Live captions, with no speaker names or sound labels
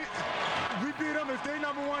if they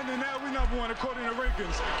number one, then now we number one according to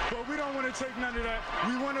rankings. But we don't want to take none of that.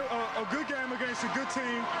 We want a good game against a good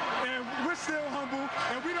team, and we're still humble,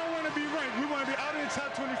 and we don't want to be ranked. We want to be out in the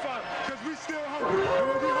top 25 because we still hungry. And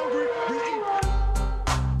when we hungry, we eat.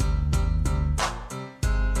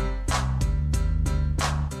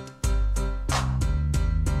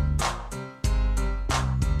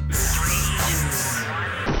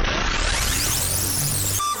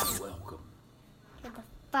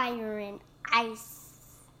 Fire and Ice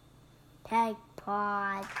Tag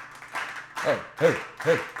Pod. Hey, oh,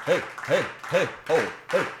 hey.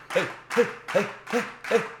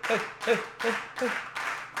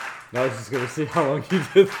 I was just gonna see how long you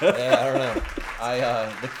did that. Yeah, I don't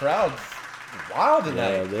know. The crowd's wild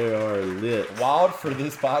tonight. Yeah, they are lit. Wild for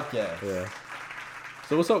this podcast. Yeah.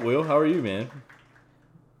 So what's up, Will? How are you, man?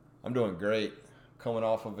 I'm doing great. Coming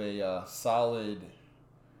off of a solid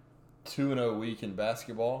 2-0 week in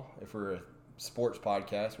basketball, if we're a sports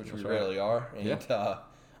podcast, which we rarely are. And I'm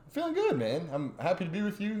feeling good, man. I'm happy to be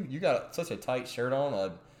with you. You got such a tight shirt on. I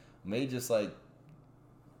may just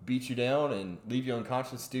beat you down and leave you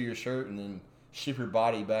unconscious, steal your shirt, and then ship your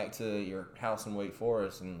body back to your house in Wake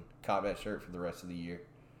Forest and cop that shirt for the rest of the year.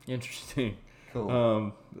 Interesting.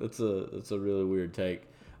 Cool. That's a really weird take.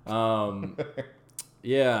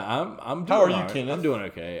 Yeah, I'm doing How are you, all right. Kenneth? I'm doing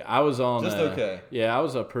okay. I was on okay. Yeah, I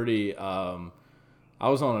was on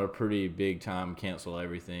a pretty big time cancel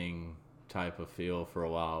everything type of feel for a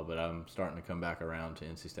while, but I'm starting to come back around to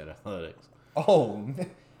NC State athletics. Oh,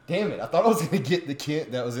 damn it. I thought I was going to get the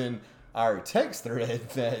Kent that was in our text thread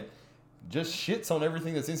that just shits on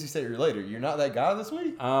everything that's NC State related. You're not that guy this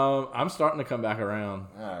week? I'm starting to come back around.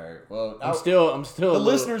 All right. Well, I'm still. The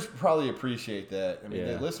listeners probably appreciate that. I mean,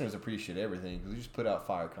 Yeah. the listeners appreciate everything because we just put out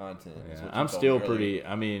fire content. Yeah, I'm still pretty.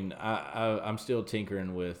 I mean, I'm still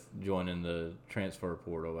tinkering with joining the transfer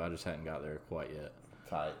portal. I just hadn't got there quite yet.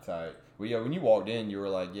 Tight. Well, yeah. When you walked in, you were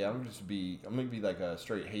like, "Yeah, I'm gonna be like a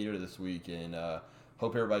straight hater this week, and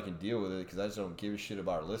hope everybody can deal with it because I just don't give a shit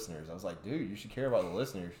about our listeners." I was like, "Dude, you should care about the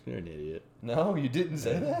listeners." You're an idiot. No, you didn't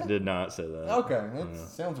say that. I did not say that. Okay, that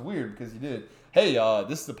sounds weird because you did. Hey,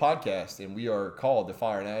 this is the podcast, and we are called the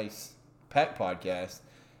Fire and Ice Pack Podcast.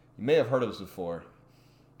 You may have heard of us before.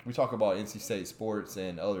 We talk about NC State sports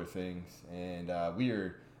and other things, and we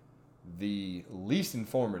are the least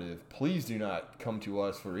informative. Please do not come to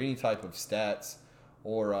us for any type of stats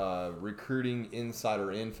or recruiting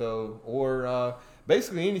insider info or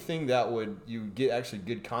basically anything that would you get actually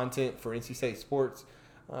good content for NC State sports.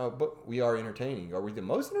 But we are entertaining. Are we the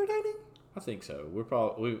most entertaining? I think so.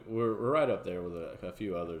 We're right up there with a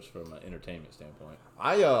few others from an entertainment standpoint.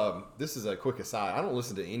 This is a quick aside. I don't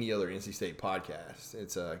listen to any other NC State podcasts.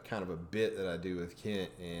 It's a kind of a bit that I do with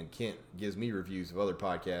Kent, and Kent gives me reviews of other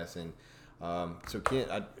podcasts. And so Kent,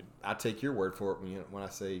 I take your word for it when I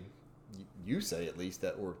say you say at least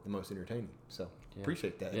that we're the most entertaining. So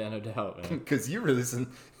appreciate that. Yeah, no doubt, man. Because you really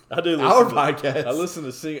listen. I do listen our to podcast. I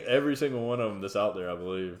listen to every single one of them that's out there, I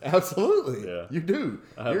believe. Absolutely. Yeah. You do.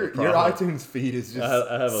 Your problem. iTunes feed is just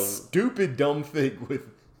I have a stupid, dumb thing with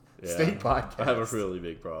state podcasts. I have a really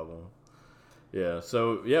big problem. Yeah.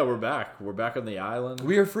 So, we're back. We're back on the island.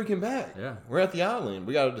 We are freaking back. Yeah. We're at the island.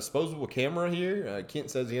 We got a disposable camera here.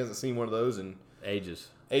 Kent says he hasn't seen one of those in ages.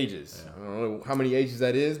 Yeah. I don't know how many ages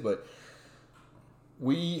that is, but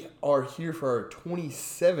we are here for our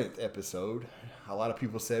 27th episode. A lot of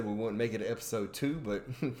people said we wouldn't make it to episode 2, but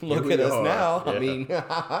look at us now. Yeah.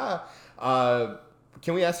 I mean,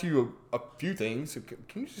 can we ask you a few things?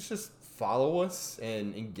 Can you just follow us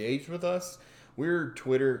and engage with us? We're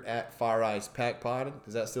Twitter at Fire Ice Pack Pod.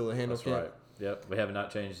 Is that still the handle? That's right. Yep. We have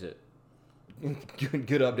not changed it.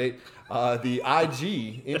 Good update. The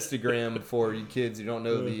IG, Instagram, for you kids who don't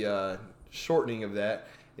know the shortening of that,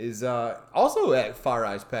 is also at Fire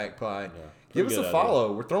Ice Pack Pod. Yeah. Give us a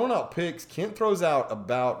follow. We're throwing out pics. Kent throws out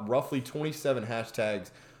about roughly 27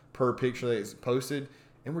 hashtags per picture that is posted,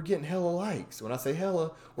 and we're getting hella likes. When I say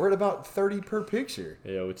hella, we're at about 30 per picture.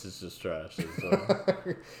 Yeah, which is just trash.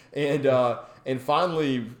 And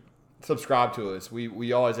finally, subscribe to us.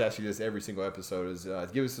 We always ask you this every single episode is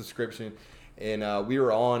give us a subscription. And we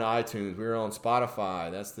were on iTunes. We were on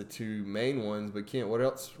Spotify. That's the two main ones. But Kent, what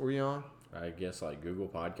else were you on? I guess like Google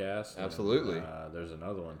Podcasts. Absolutely. And, there's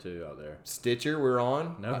another one too out there. Stitcher, we're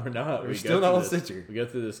on. No, we're not. We're still not on Stitcher. We go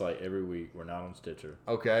through this like every week. We're not on Stitcher.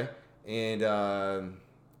 Okay. And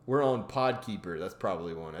we're on Podkeeper. That's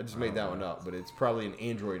probably one. I just made that one up, but it's probably an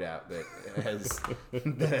Android app that has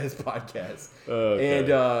podcasts. Okay.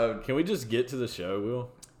 And can we just get to the show, Will?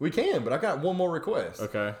 We can, but I got one more request.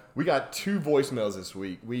 Okay. We got 2 voicemails this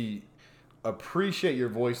week. We appreciate your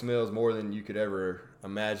voicemails more than you could ever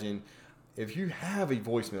imagine. if you have a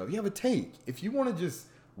voicemail, if you have a take, if you want to just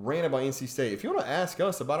rant about NC State, if you want to ask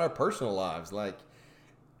us about our personal lives, like,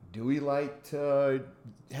 do we like to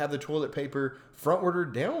have the toilet paper frontward or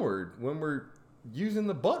downward when we're using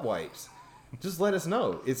the butt wipes? Just let us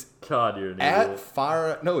know. It's God, you're an at idiot.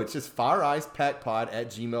 fire. No, it's just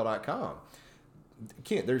fireicepackpod@gmail.com.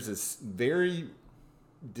 There's this very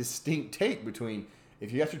distinct take between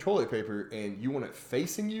if you got your toilet paper and you want it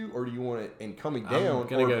facing you, or do you want it and coming down? I'm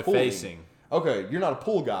gonna or go pulling? facing. Okay, you're not a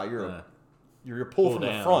pull guy. You're Nah. you're a pull Pull from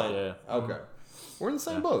down, the front. yeah. Okay, we're in the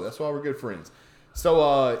same boat. That's why we're good friends.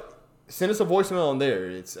 So send us a voicemail on there.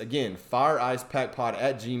 It's again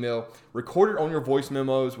fireicepackpod@gmail. Record it on your voice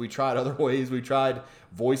memos. We tried other ways. We tried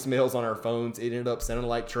voicemails on our phones. It ended up sounding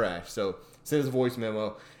like trash. So send us a voice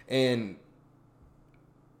memo. And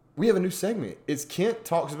we have a new segment. It's Kent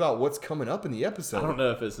talks about what's coming up in the episode. I don't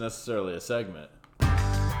know if it's necessarily a segment.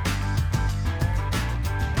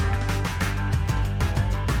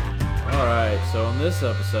 All right, so on this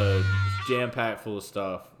episode, it's jam-packed full of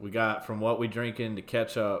stuff. We got from what we drinking to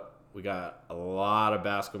catch up. We got a lot of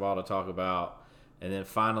basketball to talk about. And then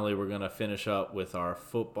finally, we're going to finish up with our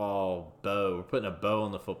football bow. We're putting a bow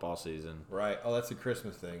on the football season. Right. Oh, that's a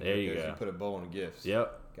Christmas thing. There you because go. You put a bow on gifts.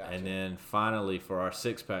 Yep. Gotcha. And then finally, for our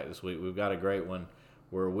six-pack this week, we've got a great one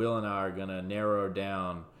where Will and I are going to narrow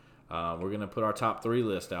down. We're going to put our top 3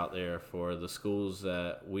 list out there for the schools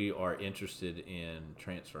that we are interested in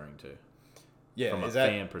transferring to. Yeah. From a is that,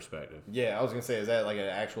 fan perspective. Yeah, I was gonna say, is that like an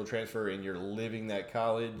actual transfer and you're living that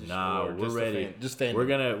college? Nah, or we're just ready. Just fan. We're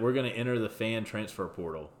gonna enter the fan transfer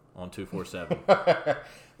portal on 247.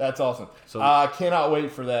 That's awesome. So- I cannot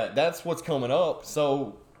wait for that. That's what's coming up.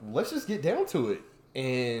 So let's just get down to it.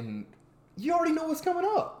 And you already know what's coming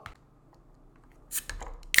up.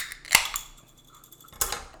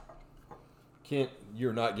 Kent,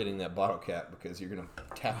 you're not getting that bottle cap because you're gonna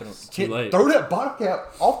tap it on. too Kent, late. throw that bottle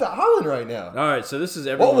cap off the island right now. All right, so this is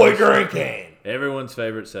What we drinking? everyone's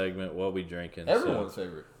favorite segment. What we drinking? Everyone's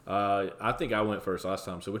favorite. I think I went first last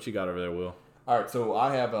time. So what you got over there, Will? All right, so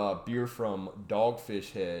I have a beer from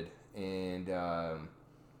Dogfish Head, and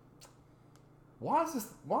why is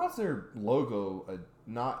their logo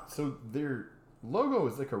not so? Their logo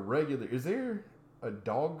is like a regular. Is there a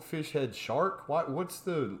Dogfish Head shark? What's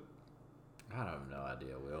the? I have no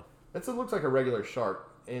idea, Will. It looks like a regular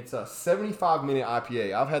shark. It's a 75-minute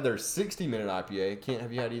IPA. I've had their 60-minute IPA. Kent,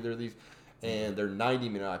 have you had either of these? And their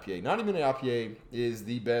 90-minute IPA. 90-minute IPA is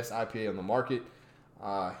the best IPA on the market,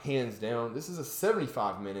 hands down. This is a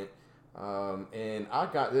 75-minute, and I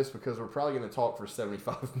got this because we're probably going to talk for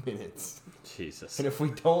 75 minutes. Jesus. And if we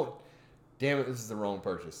don't, damn it, this is the wrong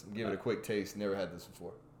purchase. Give it a quick taste. Never had this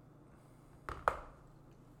before.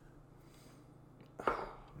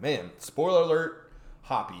 Man, spoiler alert,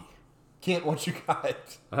 hoppy. Kent, what you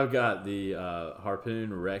got? I've got the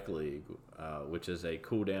Harpoon Rec League, which is a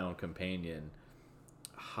cool down companion,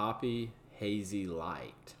 hoppy hazy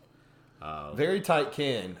light. Very tight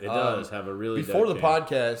can. It does have a really Before dope the can.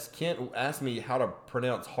 podcast, Kent asked me how to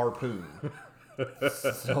pronounce harpoon.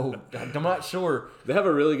 So I'm not sure. They have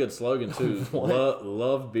a really good slogan too. What?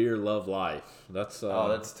 Love beer, love life. That's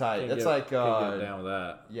That's tight. can't That's get- like can't get down with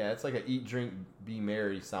that. yeah, it's like a eat, drink, be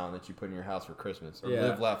merry sign that you put in your house for Christmas. Or Yeah.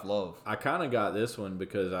 live, laugh, love. I kind of got this one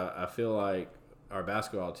because I feel like our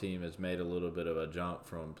basketball team has made a little bit of a jump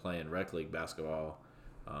from playing rec league basketball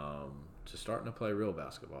to starting to play real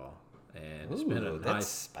basketball, and it's been a That's nice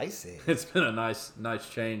spicy. it's been a nice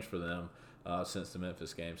change for them since the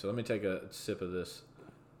Memphis game. So let me take a sip of this.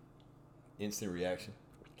 Instant reaction.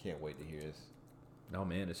 Can't wait to hear this. Oh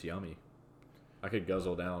man, it's yummy. I could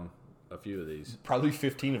guzzle down a few of these. Probably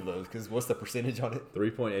 15 of those, because what's the percentage on it?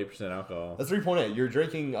 3.8% alcohol. That's 3.8. You're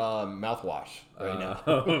drinking mouthwash right now.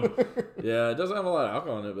 Yeah, it doesn't have a lot of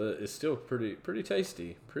alcohol in it, but it's still pretty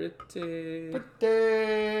tasty. Pretty.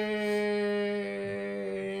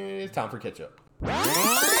 It's time for ketchup.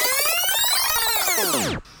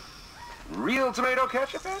 Real tomato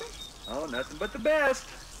ketchup, Eddie? Oh, nothing but the best.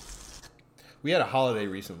 We had a holiday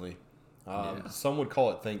recently. Yeah. Some would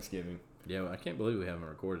call it Thanksgiving. Yeah, I can't believe we haven't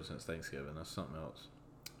recorded since Thanksgiving. That's something else.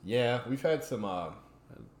 Yeah, we've had some.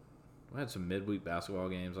 We had some midweek basketball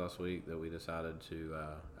games last week that we decided to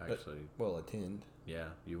actually. attend. Yeah,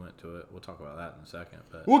 you went to it. We'll talk about that in a second.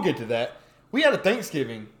 But We'll get to that. We had a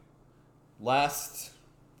Thanksgiving last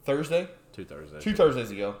Thursday. 2 Thursdays. 2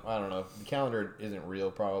 Thursdays ago. I don't know. The calendar isn't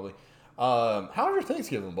real, probably. How was your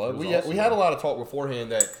Thanksgiving, bud? It was We awesome. had a lot of talk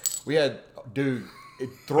beforehand that we had. Dude,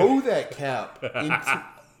 throw that cap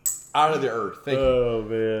out of the earth. Thank you.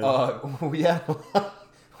 Oh man, We had.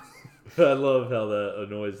 I love how that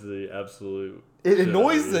annoys the absolute. It shit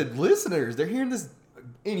annoys out the of you. listeners. They're hearing this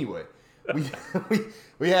anyway.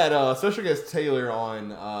 we had special guest Taylor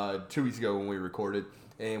on 2 weeks ago when we recorded,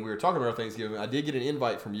 and we were talking about Thanksgiving. I did get an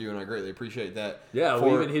invite from you, and I greatly appreciate that. Yeah,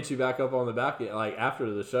 we even hit you back up on the back like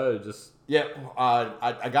after the show. Just yeah,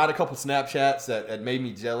 I got a couple Snapchats that made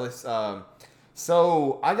me jealous.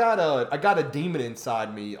 So I got a demon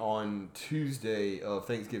inside me on Tuesday of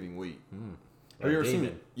Thanksgiving week. Have you ever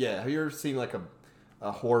seen? Yeah, have you ever seen like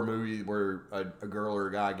a horror movie where a girl or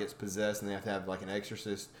a guy gets possessed and they have to have like an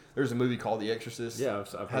exorcist? There's a movie called The Exorcist. Yeah,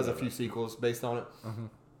 I've heard has a of few it. sequels based on it.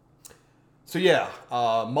 So yeah,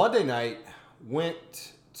 Monday night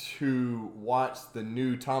went to watch the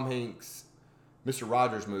new Tom Hanks Mr.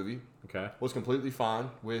 Rogers movie. Okay. Was completely fine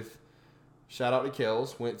with. Shout out to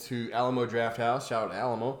Kells. Went to Alamo Drafthouse. Shout out to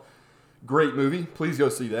Alamo. Great movie. Please go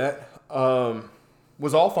see that.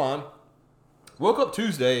 Was all fine. Woke up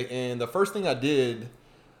Tuesday, and the first thing I did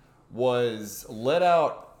was let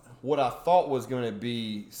out what I thought was going to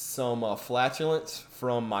be some flatulence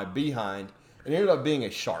from my behind, and it ended up being a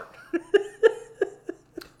shark.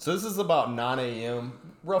 So this is about 9 a.m.,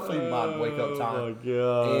 roughly my wake-up time.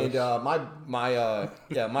 Oh, my gosh.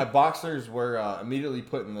 And my boxers were immediately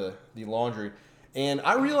put in the laundry. And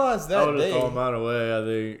I realized I that would have day... thrown mine away, I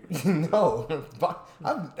think. No.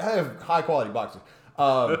 I have high-quality boxers.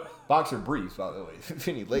 Boxer briefs, by the way, if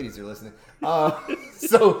any ladies are listening.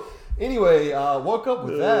 So, anyway, woke up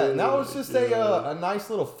with that. And that was just a nice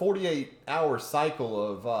little 48-hour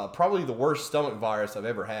cycle of probably the worst stomach virus I've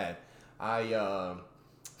ever had. I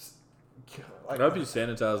hope you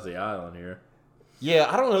sanitize the island here. Yeah,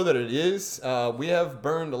 I don't know that it is. We have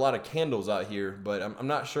burned a lot of candles out here, but I'm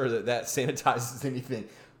not sure that sanitizes anything.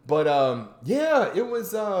 But, yeah, it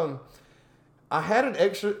was... I had an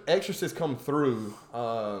exorcist come through,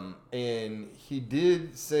 and he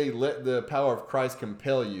did say, "Let the power of Christ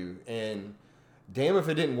compel you." And damn if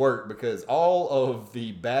it didn't work, because all of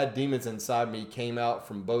the bad demons inside me came out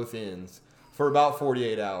from both ends for about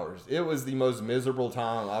 48 hours. It was the most miserable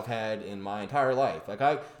time I've had in my entire life. Like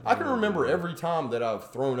I can remember every time that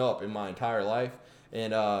I've thrown up in my entire life,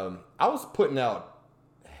 and I was putting out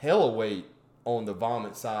hella weight on the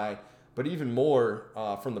vomit side, but even more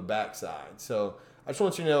from the backside. So I just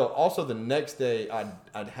want you to know, also the next day,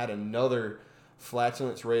 I'd had another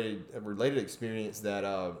flatulence-related experience that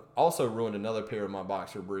also ruined another pair of my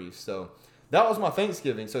boxer briefs. So that was my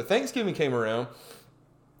Thanksgiving. So Thanksgiving came around.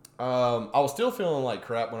 I was still feeling like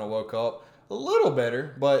crap when I woke up. A little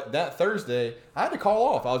better, but that Thursday, I had to call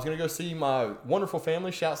off. I was going to go see my wonderful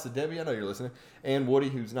family. Shouts to Debbie, I know you're listening, and Woody,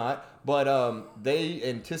 who's not. But they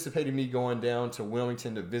anticipated me going down to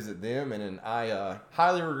Wilmington to visit them, and I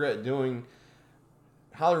highly regret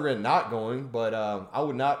not going, but I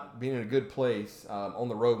would not be in a good place on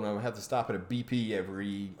the road when I would have to stop at a BP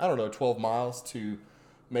every, 12 miles to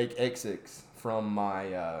make exits from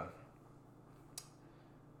my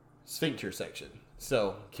sphincter section.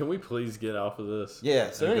 So can we please get off of this?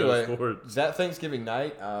 Yeah. So and go anyway, sports? that Thanksgiving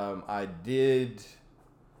night, I did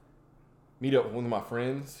meet up with one of my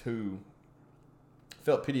friends who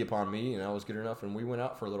felt pity upon me, and I was good enough, and we went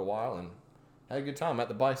out for a little while and had a good time at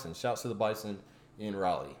the Bison. Shouts to the Bison in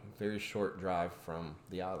Raleigh. Very short drive from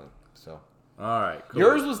the island. So all right, cool.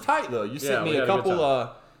 Yours was tight though. You sent me we a had a good couple. time.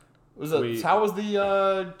 How was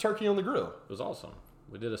the turkey on the grill? It was awesome.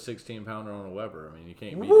 We did a 16-pounder on a Weber. I mean, you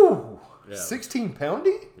can't beat Woo! it. Yeah.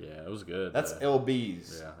 16-poundy? Yeah, it was good. That's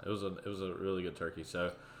LB's. Yeah, it was a really good turkey.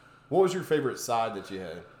 So, what was your favorite side that you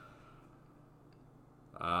had?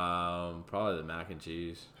 probably the mac and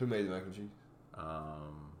cheese. Who made the mac and cheese?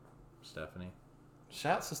 Stephanie.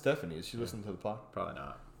 Shouts to Stephanie. Is she listening to the pod? Probably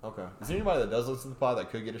not. Okay. Is there anybody that does listen to the pod that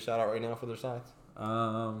could get a shout out right now for their sides?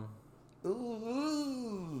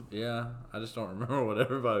 Ooh. Yeah, I just don't remember what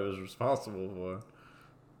everybody was responsible for.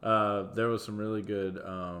 There was some really good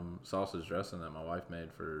sausage dressing that my wife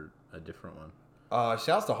made for a different one.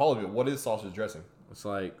 Shouts to Hollywood. What is sausage dressing? It's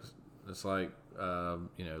like the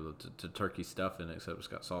turkey stuffing, except it's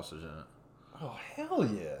got sausage in it. Oh hell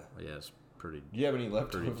yeah! Yeah, it's pretty. Do you have any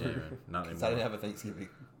left Pretty over? jamming. Not 'Cause anymore. I didn't have a Thanksgiving.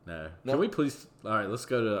 No. No. Can we please? All right, let's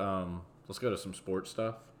go to some sports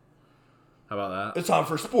stuff. How about that? It's time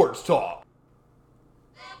for sports talk.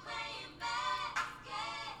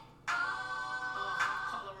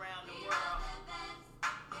 All around the world.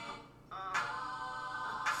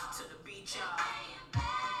 To the beach,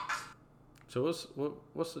 So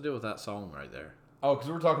what's the deal with that song right there? Oh,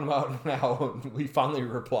 because we're talking about how we finally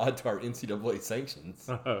replied to our NCAA sanctions.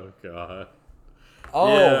 Oh God.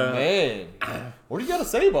 Oh Yeah. man, what do you got to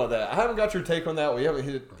say about that? I haven't got your take on that. We haven't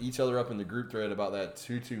hit each other up in the group thread about that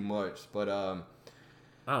too much, but I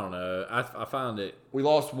don't know. I found it. we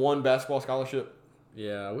lost one basketball scholarship.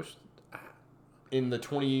 Yeah, I wish. in the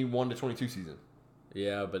 21 to 22 season.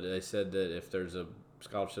 Yeah, but they said that if there's a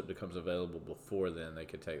scholarship that comes available before then, they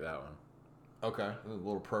could take that one. Okay, a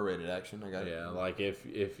little prorated action. I got it. Yeah, like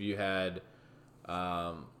if you had,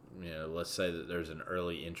 let's say that there's an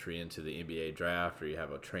early entry into the NBA draft, or you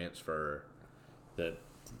have a transfer, that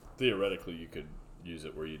theoretically you could use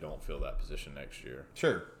it where you don't fill that position next year.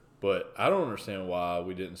 Sure. But I don't understand why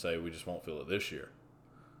we didn't say we just won't fill it this year.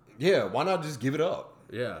 Yeah, why not just give it up?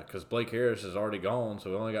 Yeah, because Blake Harris is already gone,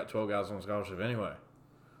 so we only got 12 guys on scholarship anyway.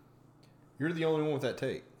 You're the only one with that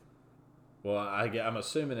take. Well, I'm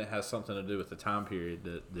assuming it has something to do with the time period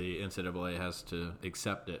that the NCAA has to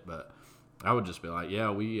accept it, but I would just be like, yeah,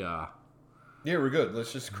 we're good.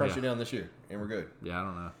 Let's just crush Yeah. it down this year, and we're good. I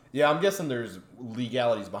don't know. Yeah, I'm guessing there's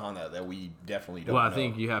legalities behind that we definitely don't Well, I know.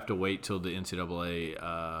 think you have to wait till the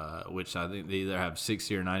NCAA, which I think they either have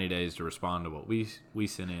 60 or 90 days to respond to what we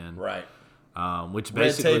sent in. Right. Which Red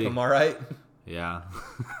basically, tape, am I right? yeah,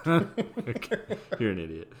 you're an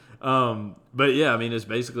idiot. But yeah, I mean, it's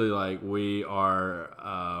basically like we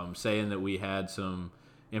are saying that we had some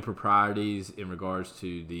improprieties in regards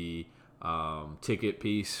to the ticket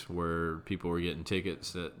piece, where people were getting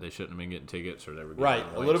tickets that they shouldn't have been getting tickets, or they were getting Right,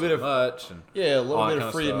 a way little too bit of- much. And Yeah, a all little that bit kind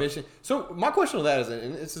of free stuff. admission. So my question on that is,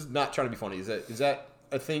 and this is not trying to be funny, is that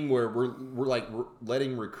a thing where we're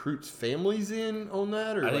letting recruits' families in on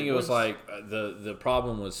that? Or I think it was what's- like the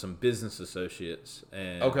problem was some business associates,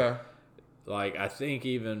 and Okay. like I think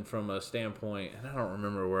even from a standpoint, and I don't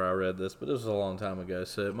remember where I read this, but it was a long time ago,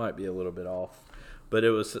 so it might be a little bit off. But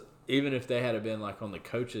it was, even if they had been like on the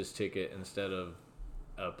coach's ticket instead of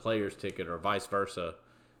a player's ticket, or vice versa,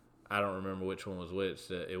 I don't remember which one was which,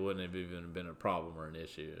 that it wouldn't have even been a problem or an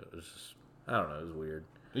issue. It was just, I don't know, it was weird.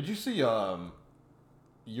 Did you see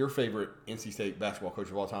your favorite NC State basketball coach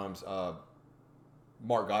of all times,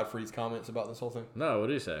 Mark Godfrey's comments about this whole thing? No, what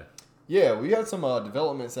did he say? Yeah, we had some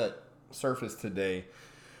developments that surfaced today.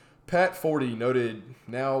 Pat Forty noted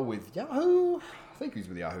now with Yahoo. I think he's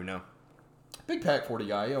with Yahoo now. Big Pat Forty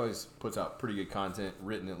guy. He always puts out pretty good content,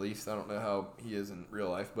 written at least. I don't know how he is in real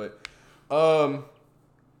life, but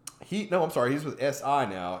he's with SI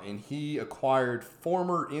now, and he acquired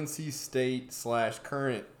former NC State /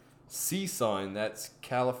 current CSUN. That's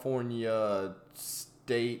California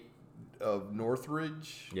State of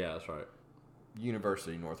Northridge. Yeah, that's right.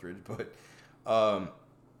 University Northridge, but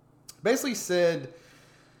basically said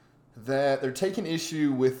that they're taking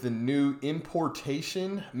issue with the new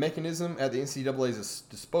importation mechanism at the NCAA's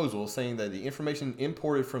disposal, saying that the information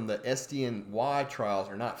imported from the SDNY trials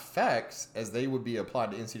are not facts as they would be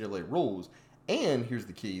applied to NCAA rules. And here's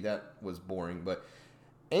the key, that was boring,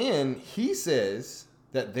 and he says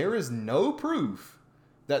that there is no proof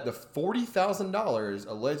that the $40,000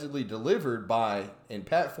 allegedly delivered by, and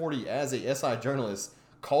Pat Forty as a SI journalist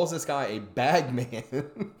calls this guy a bag man,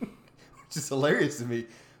 which is hilarious to me.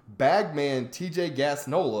 Bagman TJ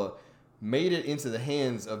Gasnola made it into the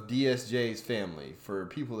hands of DSJ's family. For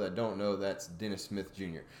people that don't know, that's Dennis Smith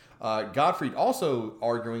Jr. Godfrey also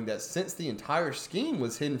arguing that since the entire scheme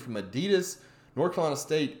was hidden from Adidas, North Carolina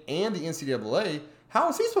State, and the NCAA, how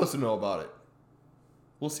is he supposed to know about it?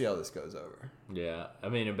 We'll see how this goes over. Yeah, I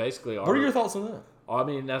mean, and basically, What are your thoughts on that? I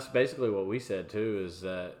mean, that's basically what we said too. Is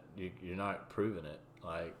that you're not proving it.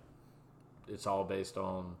 Like, it's all based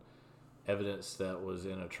on evidence that was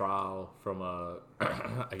in a trial from a,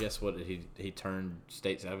 I guess what he turned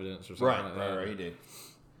state's evidence or something like that. Right, he did.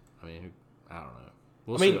 I mean, I don't know.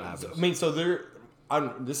 We'll see what happens. So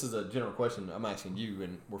this is a general question I'm asking you,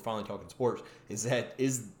 and we're finally talking sports.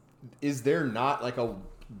 Is there not like a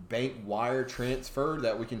bank wire transfer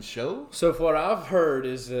that we can show? So what I've heard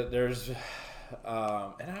is that there's,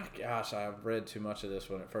 I've read too much of this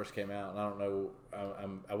when it first came out, and I don't know.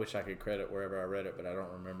 I wish I could credit wherever I read it, but I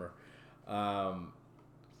don't remember.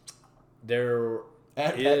 There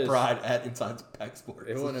At is Pride, at Inside Pack Sports.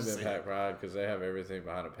 It wouldn't have Let's been just Pack Pride because they have everything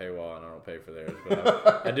behind a paywall, and I don't pay for theirs.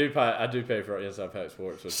 But I do pay for Inside Pack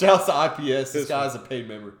Sports. Which, Shouts to IPS. This guy's a paid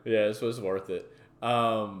member. yeah, this was worth it.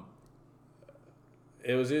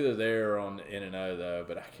 It was either there or on N&O though,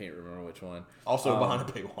 but I can't remember which one. Also behind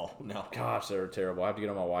a paywall now. Gosh, they were terrible. I have to get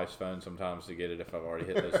on my wife's phone sometimes to get it if I've already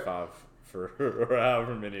hit those 5 for or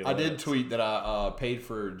however many. I did limits. tweet that I paid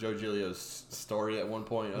for Joe Giglio's story at one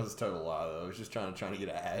point. That was a total lie, though. I was just trying to get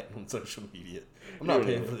an ad on social media. I'm not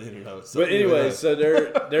paying for the internet. So But anyway, so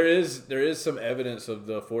there is some evidence of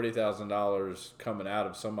the $40,000 coming out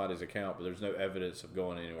of somebody's account, but there's no evidence of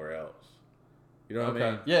going anywhere else. You know what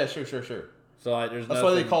I mean? Yeah, sure. So like, there's That's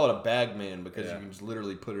why they call it a bag man, because Yeah. you can just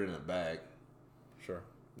literally put it in a bag. Sure.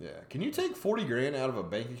 Yeah. Can you take $40,000 out of a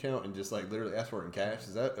bank account and just like literally ask for it in cash?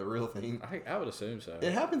 Is that a real thing? I would assume so.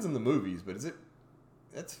 It happens in the movies, but is it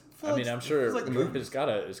I mean, I'm sure it's like the movies.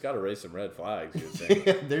 it's gotta raise some red flags. You would think.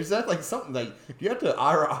 Yeah, there's that like something like you have to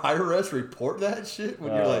IRS report that shit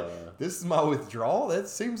when you're like, this is my withdrawal. That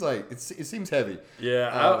seems like it seems heavy.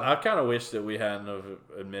 Yeah, I kind of wish that we hadn't have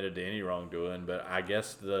admitted to any wrongdoing, but I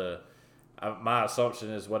guess my assumption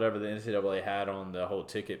is whatever the NCAA had on the whole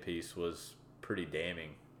ticket piece was pretty damning.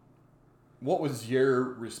 What was your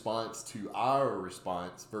response to our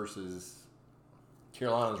response versus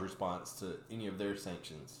Carolina's response to any of their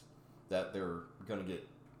sanctions that they're going to get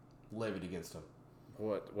levied against them?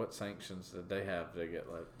 What sanctions did they have to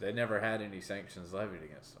get levied? They never had any sanctions levied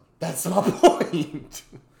against them. That's my point.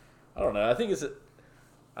 I don't know. I think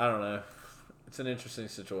I don't know. It's an interesting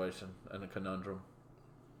situation and a conundrum.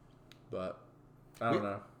 But I don't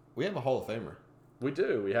know. We have a Hall of Famer. We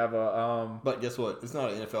do. We have a But guess what? It's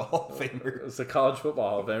not an NFL Hall of Famer. it's a college football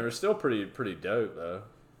Hall of Famer. It's still pretty dope though.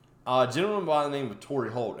 A gentleman by the name of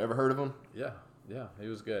Torrey Holt. Ever heard of him? Yeah, he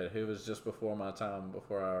was good. He was just before my time,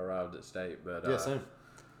 before I arrived at State. But Yeah, same.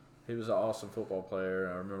 he was an awesome football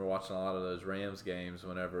player. I remember watching a lot of those Rams games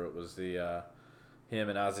whenever it was the him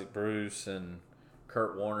and Isaac Bruce and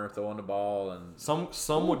Kurt Warner throwing the ball. And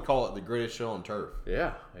Some would call it the greatest show on turf.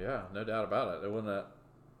 yeah, no doubt about it. There wasn't that.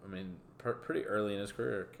 I mean, pretty early in his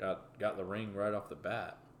career, got the ring right off the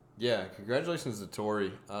bat. Yeah, congratulations to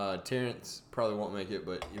Torrey. Terrence probably won't make it,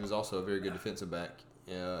 but he was also a very good defensive back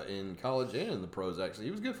in college and in the pros, actually.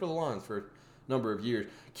 He was good for the Lions for a number of years.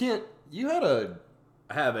 Kent, you had I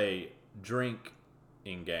have a drink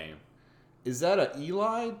in game. is that a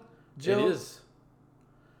Eli joke? It is.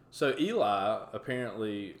 So Eli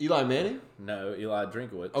apparently Eli Manning? no Eli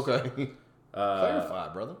Drinkowitz. Okay. Clarify,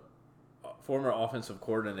 brother. Former offensive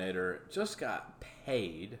coordinator just got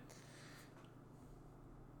paid.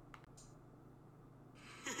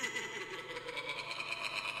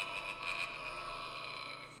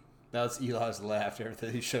 That was Eli's laugh after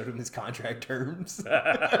he showed him his contract terms.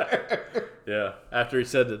 Yeah, after he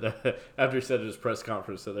said that at his press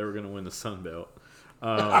conference that they were going to win the Sun Belt.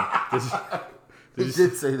 He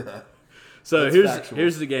did say that. So That's here's factual.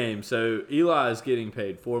 here's the game. So Eli is getting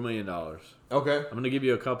paid $4 million. Okay. I'm going to give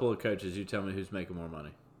you a couple of coaches. You tell me who's making more money.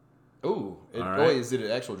 Ooh. All right. Wait, is it an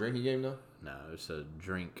actual drinking game, though? No, it's a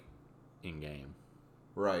drink in game.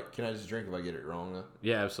 Right. Can I just drink if I get it wrong, though?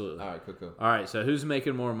 Yeah, absolutely. All right, cool. All right, so who's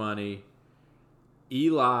making more money?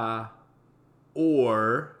 Eli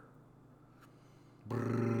or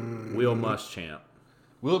Will Muschamp?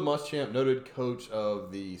 Will Muschamp, noted coach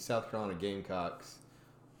of the South Carolina Gamecocks.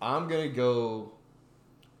 I'm going to go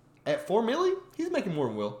at $4 million. He's making more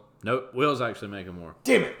than Will. Nope, Will's actually making more.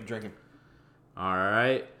 Damn it. I'm drinking. All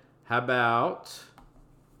right, how about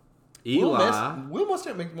Eli? Will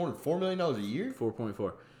Muschamp make more than $4 million a year?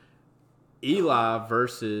 4.4. Eli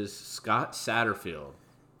versus Scott Satterfield,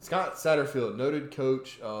 Scott Satterfield, noted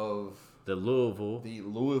coach of the Louisville, the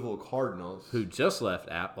Louisville Cardinals. who just left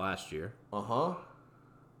App last year. Uh-huh.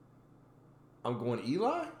 I'm going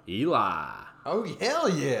Eli? Eli. Oh, hell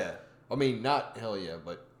yeah. I mean, not hell yeah,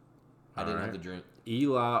 but I didn't All have right. to drink.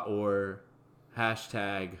 Eli or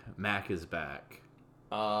hashtag Mac is back.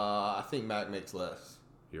 I think Mac makes less.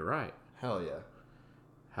 You're right. Hell yeah.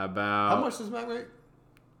 How about How much does Mac make?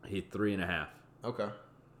 He 3.5. Okay.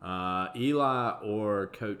 Eli or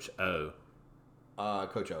Coach O?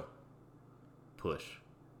 Coach O. Push.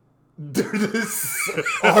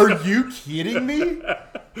 Are you kidding me?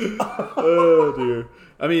 Oh dear.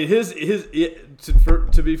 I mean,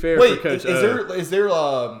 to be fair Wait, for Coach is there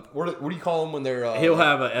what do you call them when they're he'll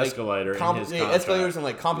have an escalator in his contract. escalators and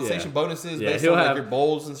like compensation Yeah. bonuses Yeah, based he'll on like have your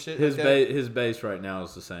bowls and shit. his like that? his base right now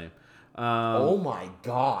is the same. Oh my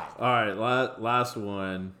god. All right, last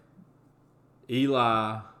one.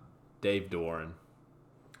 Eli, Dave Doran.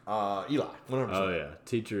 Eli, 100%. Oh yeah,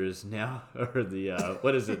 teacher is now or the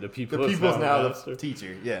what is it? The The people people's now master? the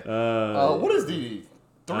teacher. Yeah. Uh, What is the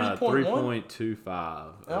 3.1?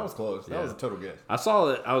 3.25. That was close. That Yeah. was a total guess. I saw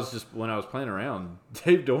that. I was just when I was playing around.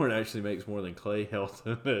 Dave Doran actually makes more than Clay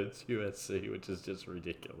Helton at USC, which is just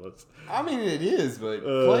ridiculous. I mean, it is, but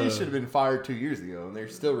Clay should have been fired 2 years ago, and they're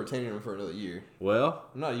still retaining him for another year. Well,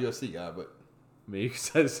 I'm not a USC guy, but I mean, you can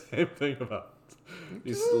say the same thing about.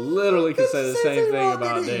 You literally can say the same thing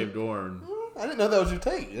about Dave Doran. I didn't know that was your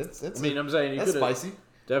take. That's I mean, I'm saying you that's could have spicy.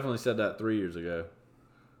 definitely said that 3 years ago.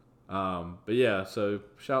 But yeah, so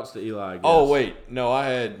shouts to Eli. I guess. Oh wait, no, I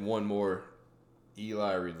had one more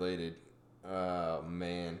Eli related.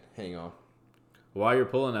 Man, hang on. While you're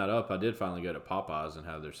pulling that up, I did finally go to Popeyes and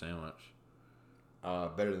have their sandwich.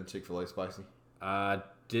 Better than Chick-fil-A spicy. I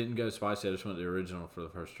didn't go spicy. I just went the original for the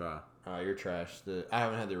first try. You're trash. I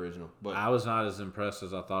haven't had the original, but I was not as impressed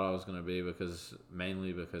as I thought I was going to be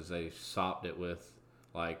mainly because they sopped it with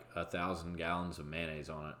like 1,000 gallons of mayonnaise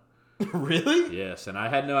on it. Really? Yes, and I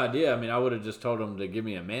had no idea. I mean, I would have just told them to give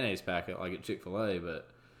me a mayonnaise packet like at Chick-fil-A, but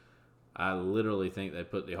I literally think they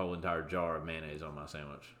put the whole entire jar of mayonnaise on my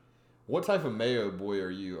sandwich. What type of mayo boy are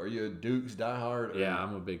you? Are you a Duke's diehard? Yeah,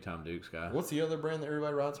 I'm a big-time Duke's guy. What's the other brand that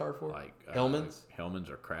everybody rides hard for? Like Hellman's? Hellman's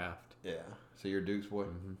or Kraft. Yeah. So you're a Duke's boy?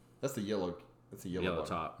 Mm-hmm. That's the yellow. That's the yellow button.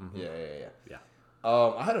 top. Mm-hmm. Yeah. Yeah.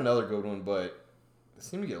 I had another good one, but it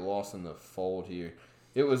seemed to get lost in the fold here.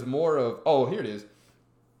 It was more of... Oh, here it is.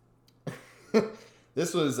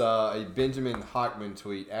 This was a Benjamin Hockman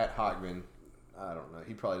tweet, at Hockman. I don't know.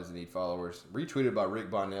 He probably doesn't need followers. Retweeted by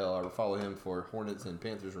Rick Bonnell. I will follow him for Hornets and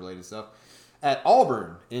Panthers related stuff. At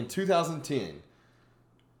Auburn in 2010,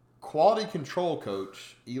 quality control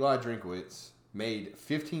coach Eli Drinkwitz made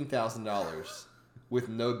 $15,000 with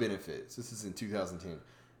no benefits. This is in 2010.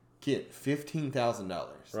 Kid, $15,000.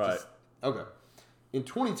 Right. Okay. In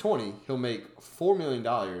 2020, he'll make $4 million.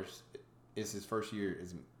 Is his first year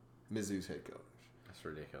as Mizzou's head coach. That's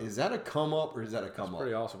ridiculous. Is that a come up or is that a come That's up?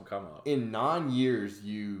 pretty awesome come up. In 9 years,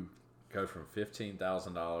 you Go from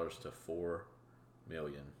 $15,000 to $4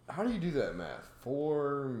 million. How do you do that math?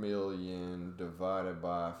 4 million divided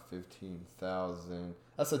by 15,000.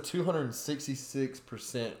 That's a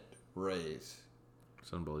 266% raise.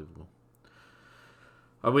 It's unbelievable.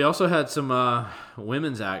 We also had some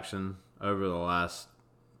women's action over the last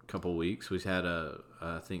couple weeks. We've had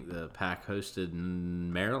I think the Pack hosted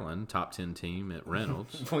Maryland top 10 team at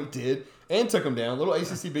Reynolds. We did, and took them down. Little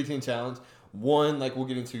ACC Big Ten Challenge. One, like we'll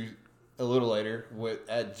get into a little later,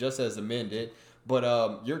 just as the men did.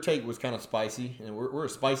 But your take was kind of spicy, and we're a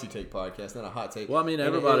spicy take podcast, not a hot take. Well, I mean,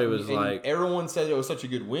 everybody was like... Everyone said it was such a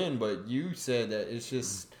good win, but you said that it's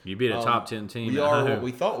just... You beat a top 10 team. We are what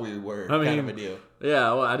we thought we were, kind of a deal.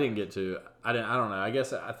 Yeah, well, I didn't get to... I don't know.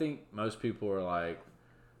 I think most people were like,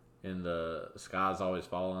 in the sky's always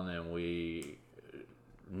falling, and we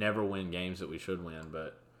never win games that we should win.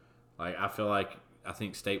 But like, I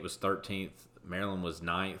think State was 13th. Maryland was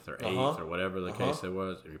 9th or 8th or whatever the case it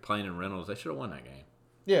was. If you're playing in Reynolds, they should have won that game.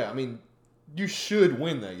 Yeah, I mean, you should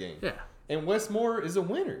win that game. Yeah. And Westmore is a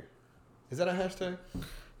winner. Is that a hashtag?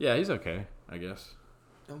 Yeah, he's okay, I guess.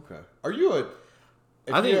 Okay. Are you a...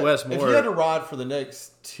 I think Westmore... If you had to ride for the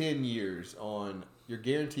next 10 years on your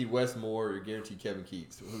guaranteed Westmore or your guaranteed Kevin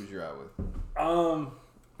Keats, who's your out with?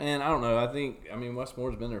 Man, I don't know. I mean,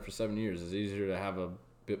 Westmore's been there for 7 years. It's easier to have a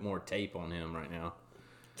bit more tape on him right now.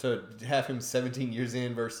 To have him 17 years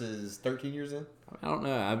in versus 13 years in? I don't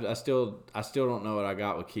know. I still don't know what I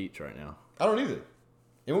got with Keats right now. I don't either.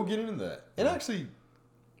 And we'll get into that. And actually,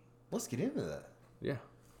 let's get into that. Yeah.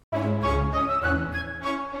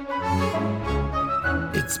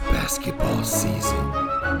 It's basketball season.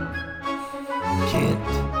 Kent.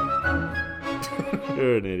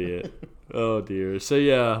 You're an idiot. Oh dear. So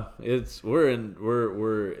yeah, we're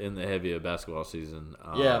in the heavy of basketball season.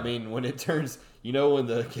 Yeah, I mean when it turns, when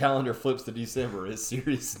the calendar flips to December, it's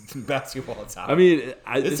serious basketball time. I mean,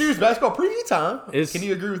 it's serious basketball preview time. Can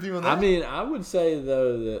you agree with me on that? I mean, I would say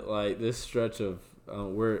though that like this stretch of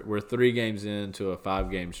we're 3 games into a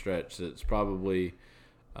 5-game stretch that's probably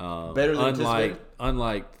better than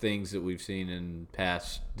unlike things that we've seen in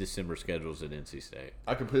past December schedules at NC State.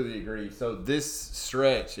 I completely agree. So this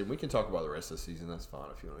stretch, and we can talk about the rest of the season. That's fine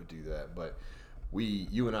if you want to do that. But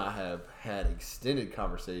you and I have had extended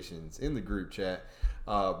conversations in the group chat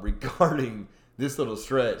regarding this little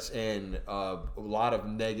stretch, and a lot of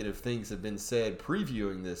negative things have been said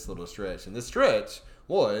previewing this little stretch. And this stretch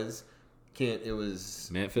was, Kent, it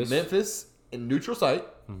was Memphis in neutral site.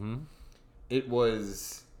 Mm-hmm. It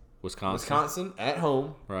was Wisconsin at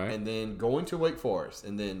home, right? And then going to Wake Forest,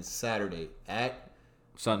 and then Sunday at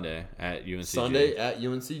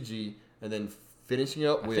UNCG, and then finishing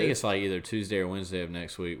up with... I think it's like either Tuesday or Wednesday of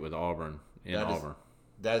next week with Auburn Auburn.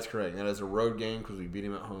 That is correct. That is a road game because we beat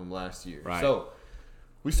him at home last year. Right. So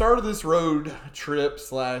we started this road trip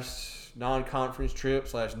 / non-conference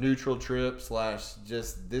trip / neutral trip /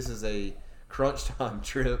 just this is a crunch time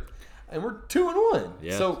trip, and we're 2-1.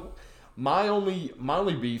 Yeah. So my only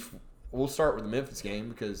beef. We'll start with the Memphis game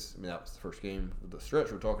because that was the first game of the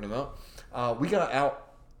stretch we're talking about. We got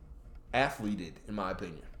out-athleted, in my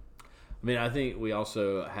opinion. I mean, I think we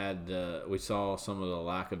also had we saw some of the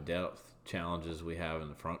lack of depth challenges we have in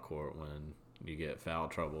the front court when you get foul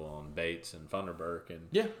trouble on Bates and Funderburk, and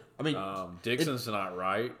I mean Dixon's not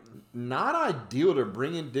right. Not ideal to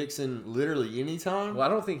bring in Dixon literally anytime. Well, I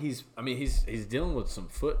don't think he's dealing with some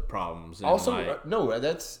foot problems. And also,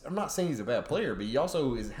 I'm not saying he's a bad player, but he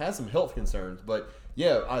also has some health concerns. But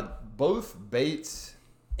both Bates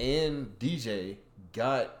and DJ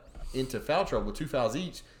got into foul trouble, 2 fouls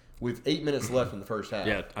each. with 8 minutes left in the first half.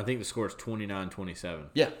 Yeah, I think the score is 29-27.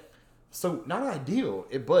 Yeah. So not ideal.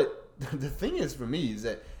 But the thing is for me is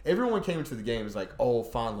that everyone came into the game is like, oh,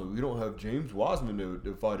 finally, we don't have James Wiseman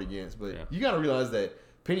to fight against. But you got to realize that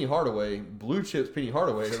Penny Hardaway, Blue Chips Penny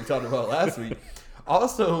Hardaway that we talked about last week,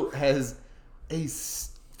 also has a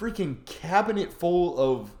freaking cabinet full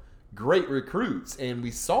of great recruits. And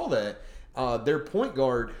we saw that their point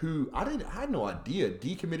guard, who I had no idea,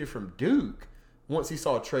 decommitted from Duke once he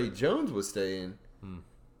saw Trey Jones was staying.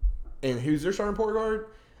 And who's their starting point guard?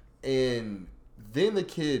 And then the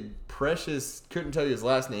kid, Precious, couldn't tell you his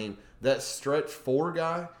last name, that stretch 4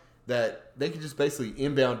 guy that they could just basically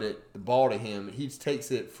inbound the ball to him. He just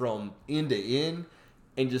takes it from end to end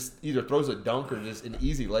and just either throws a dunk or just an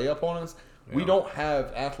easy layup on us. Yeah. We don't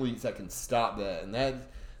have athletes that can stop that. And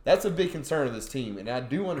that's a big concern of this team. And I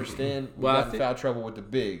do understand we got in foul trouble with the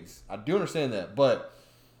bigs. I do understand that. But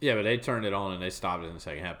yeah, but they turned it on and they stopped it in the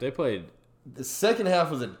second half. They played... The second half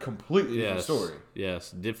was a completely different story. Yes.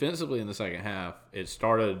 Defensively in the second half, it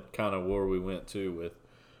started kind of where we went to with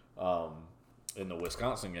in the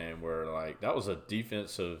Wisconsin game where, like, that was a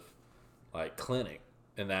defensive, like, clinic.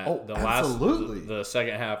 And that the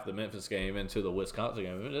second half of the Memphis game into the Wisconsin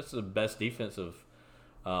game, I mean, that's the best defensive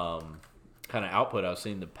kind of output I've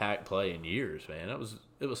seen the Pack play in years, man. It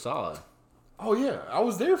was solid. Oh, yeah. I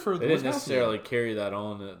was there for the They didn't necessarily carry that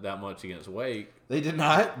on that much against Wake. They did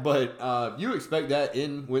not, but you expect that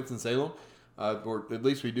in Winston-Salem, or at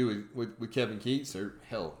least we do with Kevin Keats, or,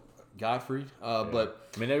 hell, Godfrey.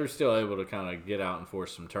 But I mean, they were still able to kind of get out and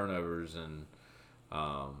force some turnovers, and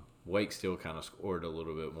Wake still kind of scored a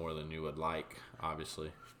little bit more than you would like,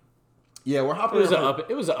 obviously. Yeah, we're hopping.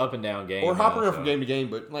 It was an up and down game. We're hopping around from game to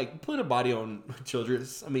game, but like put a body on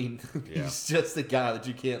Childress. I mean, he's just a guy that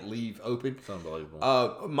you can't leave open. It's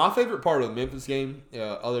unbelievable. My favorite part of the Memphis game,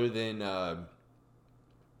 other than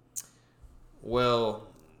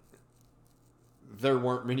there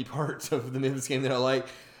weren't many parts of the Memphis game that I like,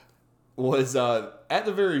 was at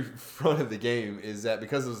the very front of the game. Is that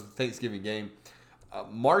because it was a Thanksgiving game?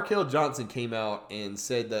 Markel Johnson came out and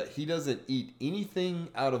said that he doesn't eat anything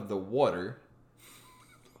out of the water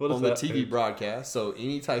on the TV broadcast. So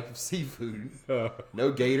any type of seafood,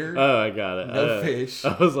 no gator. Oh, I got it. No fish.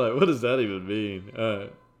 I was like, what does that even mean?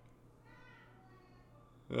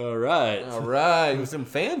 All right. There's some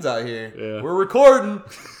fans out here. Yeah. We're recording.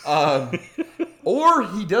 Or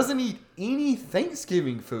he doesn't eat any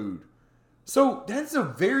Thanksgiving food. So that's a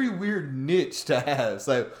very weird niche to have.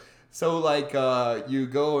 So like you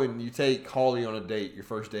go and you take Holly on a date, your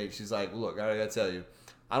first date. She's like, look, I gotta tell you,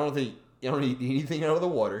 I don't eat anything out of the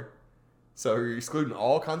water. So you're excluding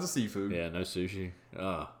all kinds of seafood. Yeah, no sushi.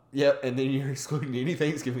 Yep, and then you're excluding any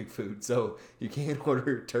Thanksgiving food. So you can't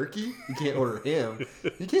order turkey. You can't order ham.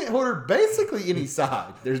 You can't order basically any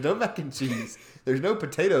side. There's no mac and cheese. There's no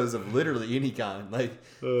potatoes of literally any kind. Like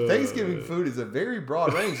Thanksgiving food is a very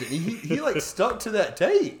broad range. And he like stuck to that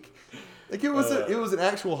take. Like it was an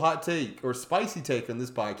actual hot take or spicy take on this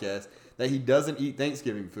podcast that he doesn't eat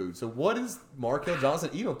Thanksgiving food. So what does Markel Johnson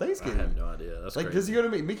eat on Thanksgiving? I have no idea. That's like crazy. Does he go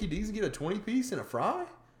to Mickey D's and get a 20-piece and a fry?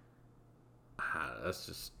 That's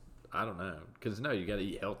just, I don't know. Because no, you got to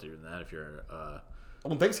eat healthier than that if you're.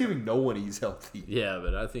 On Thanksgiving, no one eats healthy. Yeah,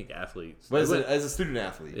 but I think athletes. But as a student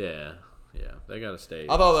athlete. Yeah, they got to stay.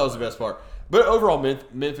 I thought that was the best part. But overall,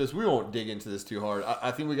 Memphis, we won't dig into this too hard.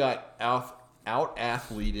 I think we got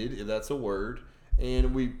out-athleted, if that's a word,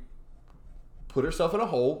 and we put ourselves in a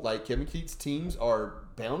hole like Kevin Keats' teams are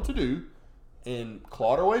bound to do and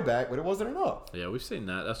clawed our way back, but it wasn't enough. Yeah, we've seen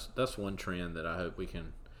that. That's one trend that I hope we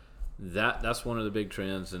can that's one of the big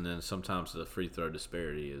trends, and then sometimes the free throw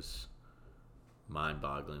disparity is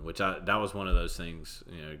mind-boggling, which that was one of those things,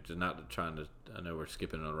 just not trying to, I know we're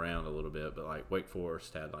skipping around a little bit, but like Wake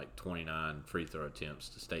Forest had like 29 free throw attempts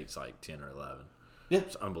to State's like 10 or 11. Yeah.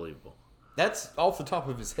 It's unbelievable. That's off the top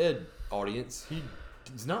of his head, audience.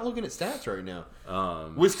 He's not looking at stats right now.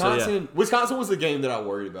 Wisconsin was the game that I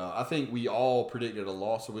worried about. I think we all predicted a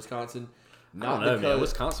loss of Wisconsin. I don't know, man.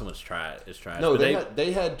 Wisconsin is trash. No,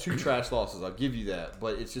 they had 2 trash losses. I'll give you that.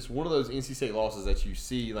 But it's just one of those NC State losses that you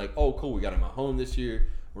see like, oh, cool, we got them at home this year.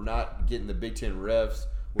 We're not getting the Big Ten refs.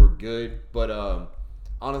 We're good. But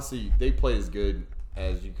honestly, they played as good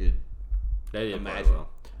as you could imagine. Well.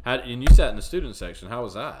 And you sat in the student section. How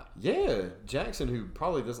was that? Yeah. Jackson, who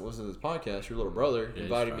probably doesn't listen to this podcast, your little brother,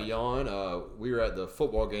 invited me on. We were at the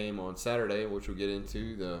football game on Saturday, which we'll get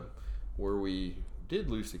into, where we did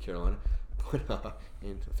lose to Carolina.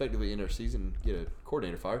 And effectively end our season, get a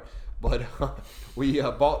coordinator fired. But we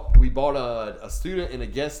bought a student and a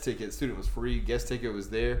guest ticket. Student was free, guest ticket was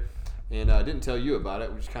there, and I didn't tell you about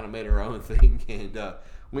it. We just kind of made our own thing, and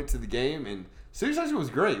went to the game, and Studio Session was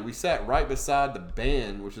great. We sat right beside the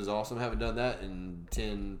band, which is awesome. Haven't done that in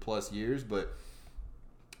 10 plus years, but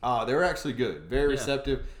they were actually good. Very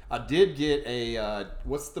receptive. I did get a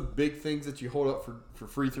what's the big things that you hold up for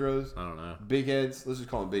free throws? I don't know. Big heads. Let's just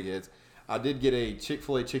call them big heads. I did get a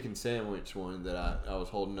Chick-fil-A chicken sandwich one that I was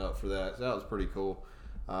holding up for that. So that was pretty cool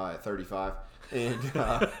at 35.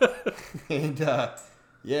 And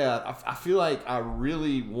yeah, I feel like I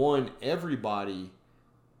really won everybody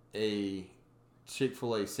a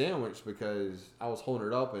Chick-fil-A sandwich because I was holding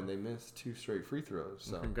it up and they missed 2 straight free throws.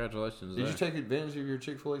 So Congratulations. did you take advantage of your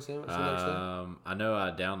Chick-fil-A sandwich the next day? I know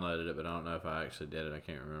I downloaded it, but I don't know if I actually did it. I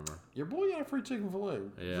can't remember. Your boy got a free Chick-fil-A.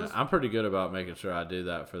 Yeah, I'm pretty good about making sure I do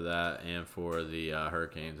that for that and for the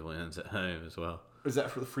Hurricanes wins at home as well. Is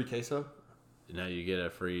that for the free queso? No, you get a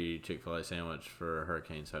free Chick-fil-A sandwich for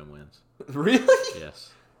Hurricanes home wins. Really?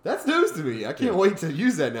 Yes. That's news to me. I can't wait to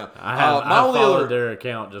use that now. I followed their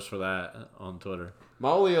account just for that on Twitter. My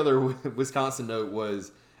only other Wisconsin note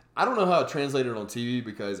was I don't know how it translated on TV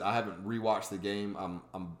because I haven't rewatched the game. I'm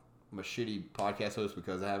a shitty podcast host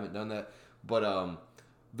because I haven't done that. But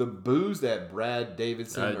the boos that Brad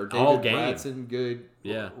Davidson or David Bradson,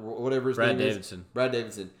 whatever his name is. Brad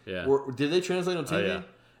Davidson. Yeah. Did they translate on TV? Oh, yeah.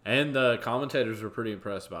 And the commentators were pretty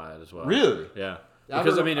impressed by it as well. Really? Yeah.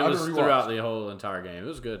 Because, it was throughout the whole entire game. It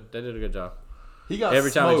was good. They did a good job. He got every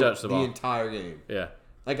time he touched the ball. The entire game. Yeah.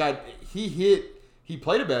 He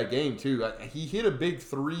played a bad game, too. He hit a big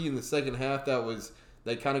 3 in the second half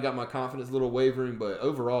that kind of got my confidence a little wavering. But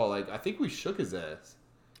overall, I think we shook his ass.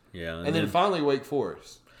 Yeah. And then finally Wake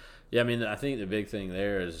Forest. Yeah, I mean, I think the big thing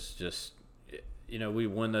there is just, we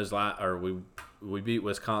won those we beat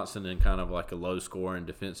Wisconsin in kind of like a low-scoring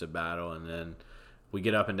defensive battle, and then we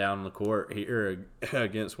get up and down the court here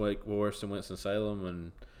against Wake Forest and Winston-Salem,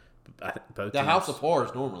 and both teams, house of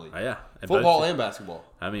horrors normally. Oh, yeah. Football and basketball.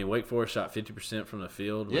 I mean, Wake Forest shot 50% from the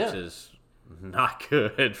field, which is not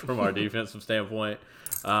good from our defensive standpoint.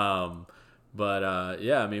 But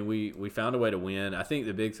I mean, we found a way to win. I think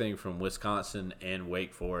the big thing from Wisconsin and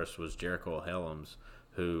Wake Forest was Jericho Helms,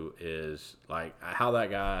 who is how that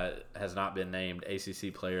guy has not been named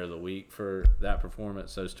ACC Player of the Week for that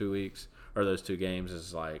performance those 2 weeks or those 2 games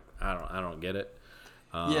is I don't get it.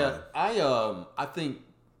 I think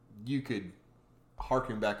you could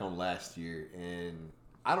harken back on last year, and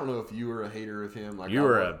I don't know if you were a hater of him. You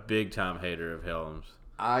were a big time hater of Helms.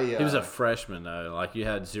 He was a freshman though. You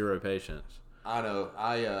had zero patience. I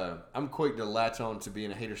know. I'm quick to latch on to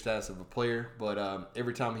being a hater status of a player, but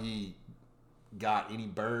every time he got any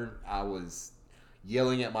burn, I was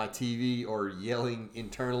yelling at my TV or yelling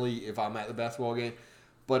internally if I'm at the basketball game.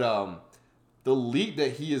 But the leap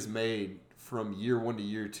that he has made from year 1 to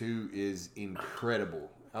year 2 is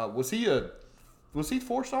incredible. Was he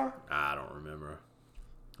 4-star? I don't remember.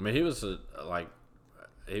 I mean, he was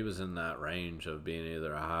he was in that range of being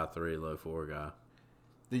either a high 3, low 4 guy.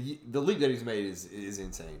 The leap that he's made is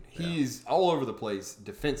insane. He's all over the place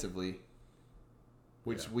defensively,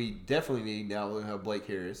 which we definitely need now that we have Blake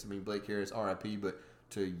Harris. I mean, Blake Harris, RIP, but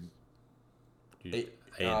to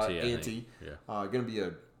A&T. Going to be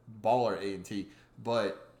a baller at A&T.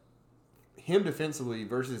 But him defensively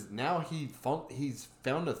versus now he's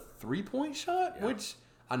found a 3-point shot, which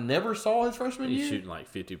I never saw his freshman year. He's shooting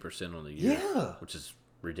 50% on the year, which is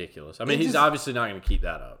ridiculous. I mean, he's obviously not going to keep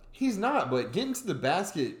that up. He's not, but getting to the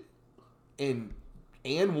basket and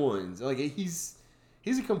ones, he's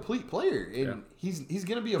a complete player, and he's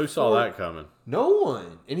going to be Who saw that coming? No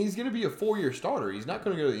one, and he's going to be a 4-year starter. He's not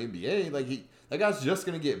going to go to the NBA. That guy's just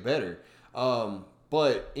going to get better.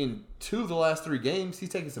 But in 2 of the last 3 games, he's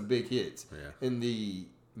taking some big hits. Yeah. In the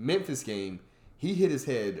Memphis game, he hit his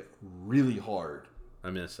head really hard.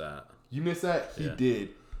 I missed that. You missed that? He did.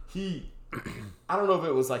 I don't know if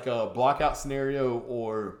it was a blockout scenario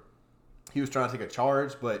or he was trying to take a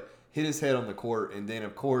charge, but hit his head on the court. And then,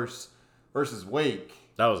 of course, versus Wake.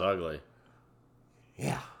 That was ugly.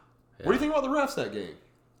 Yeah. What do you think about the refs that game?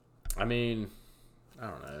 I mean, I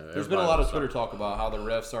don't know. There's been a lot of Twitter talk about how the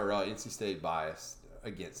refs are NC State biased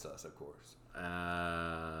against us, of course.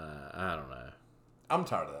 I don't know. I'm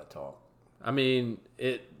tired of that talk. I mean,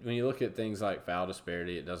 when you look at things like foul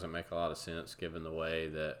disparity, it doesn't make a lot of sense given the way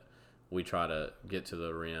that we try to get to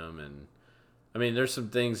the rim. And I mean, there's some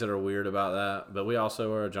things that are weird about that, but we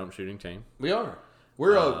also are a jump shooting team. We are.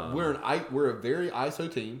 We're a very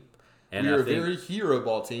ISO team. And we're a very hero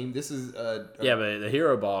ball team. This is but the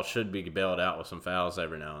hero ball should be bailed out with some fouls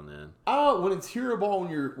every now and then. Oh, when it's hero ball, when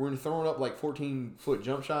you're throwing up 14-foot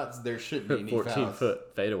jump shots, there shouldn't be any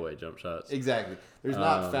 14-foot fadeaway jump shots. Exactly. There's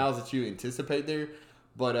not fouls that you anticipate there,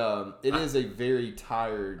 but it is a very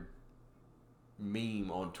tired meme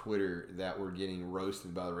on Twitter that were getting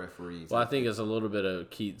roasted by the referees. Well, I think it's a little bit of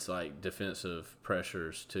Keats like defensive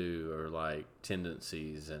pressures too, or like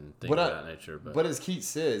tendencies and things of that nature. But as Keats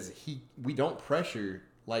says, we don't pressure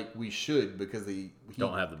like we should because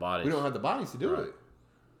don't have the bodies. We don't have the bodies to do Right. it.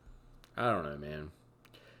 I don't know, man.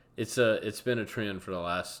 It's been a trend for the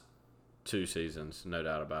last 2 seasons, no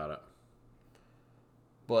doubt about it.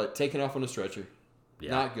 But taking off on a stretcher,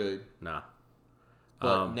 not good. Nah.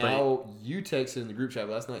 But now you texted in the group chat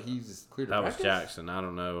last night. He's cleared to That practice. was Jackson. I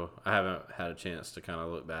don't know. I haven't had a chance to kind of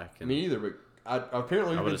look back. And, Me either, but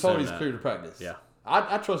apparently we've would been told assume he's that. cleared to practice. Yeah.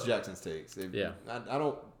 I trust Jackson's takes. Yeah. I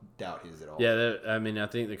don't doubt his at all. Yeah, I mean, I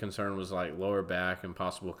think the concern was like lower back and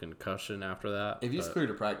possible concussion after that. If he's but cleared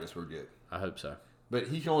to practice, we're good. I hope so. But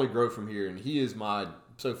he can only grow from here, and he is my,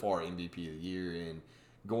 so far, MVP of the year. And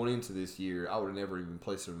going into this year, I would have never even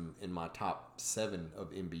placed him in my top 7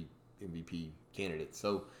 of MVP candidates.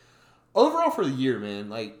 So, overall for the year, man,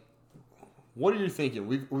 like, what are you thinking?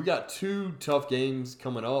 We've got 2 tough games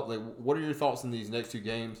coming up. Like, what are your thoughts on these next 2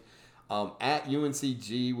 games? At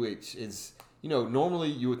UNCG, which is,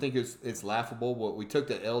 normally you would think it's laughable, but we took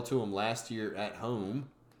the L to them last year at home.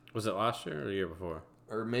 Was it last year or the year before?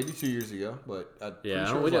 Or maybe 2 years ago, but Yeah,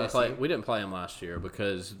 sure we didn't last play. year. We didn't play him last year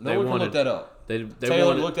because No they one can wanted look that up. They Taylor,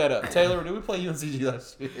 wanted, look that up. Taylor, did we play UNCG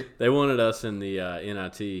last year? They wanted us in the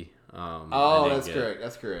NIT. Oh, that's correct.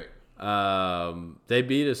 That's correct. They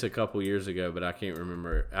beat us a couple years ago, but I can't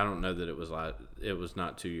remember. I don't know that it was like it was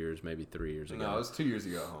not 2 years, maybe 3 years ago. No, it was 2 years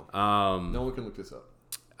ago at home. No one can look this up.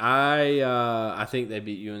 I think they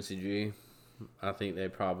beat UNCG. I think they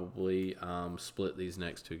probably split these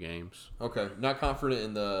next 2 games. Okay, not confident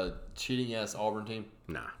in the cheating ass Auburn team.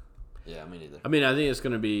 Nah. Yeah, me neither. I mean, I think it's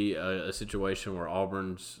going to be a situation where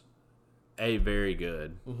Auburn's very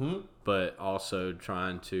good, but also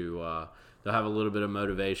trying to they'll have a little bit of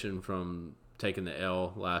motivation from taking the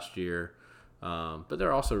L last year, but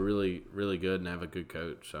they're also really, really good and have a good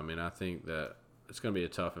coach. I mean, I think that it's going to be a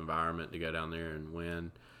tough environment to go down there and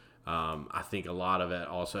win. I think a lot of it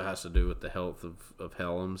also has to do with the health of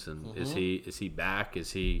Helms, and is he back?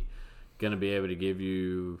 Is he going to be able to give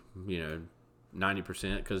you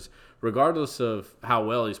 90%? Because regardless of how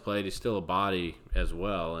well he's played, he's still a body as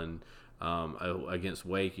well. And against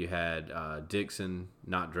Wake, you had Dixon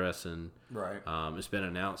not dressing. Right. It's been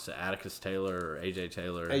announced that Atticus Taylor or AJ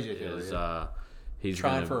Taylor is he's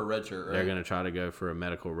trying for a red shirt. Right? They're going to try to go for a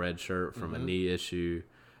medical red shirt from a knee issue.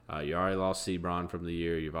 You already lost Sebron from the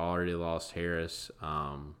year. You've already lost Harris.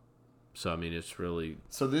 So I mean, it's really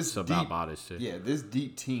about bodies too. Yeah, this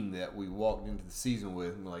deep team that we walked into the season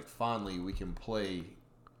with, and like finally we can play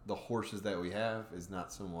the horses that we have is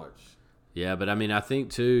not so much. Yeah, but I mean, I think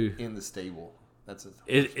too in the stable.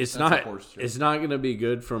 It's not going to be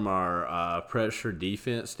good from our pressure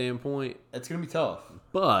defense standpoint. It's going to be tough.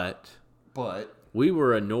 But we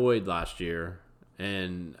were annoyed last year,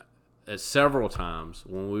 and several times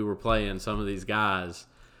when we were playing some of these guys,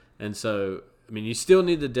 and so. I mean, you still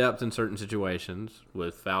need the depth in certain situations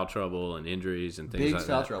with foul trouble and injuries and things like that. Big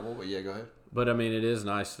foul trouble, but yeah, go ahead. But, I mean, it is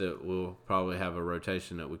nice that we'll probably have a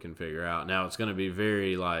rotation that we can figure out. Now, it's going to be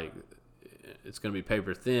very, it's going to be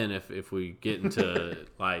paper thin if we get into,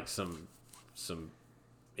 some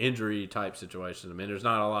injury-type situations. I mean, there's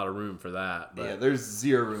not a lot of room for that. But, yeah, there's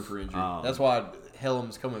zero room for injury. That's why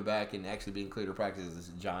Helms coming back and actually being cleared to practice is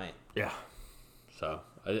a giant. Yeah. So,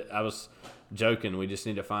 I was joking. We just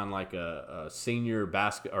need to find a senior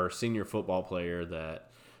senior football player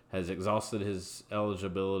that has exhausted his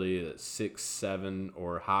eligibility at 6'7"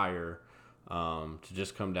 or higher, to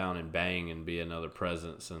just come down and bang and be another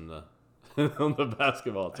presence in the on the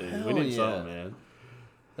basketball team. We need something, man.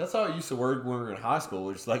 That's how it used to work when we were in high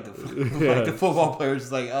school. It's like the football players,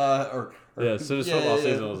 just as soon as football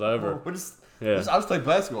season was over. I just played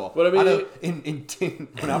basketball. But I mean,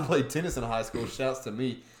 when I played tennis in high school, shouts to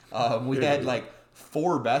me. We had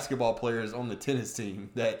 4 basketball players on the tennis team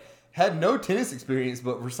that had no tennis experience,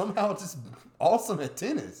 but were somehow just awesome at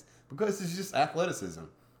tennis because it's just athleticism.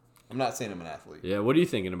 I'm not saying I'm an athlete. Yeah, what are you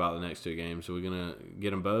thinking about the next 2 games? Are we gonna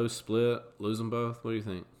get them both, split, lose them both? What do you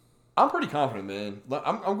think? I'm pretty confident, man.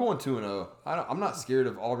 I'm going 2-0. I'm not scared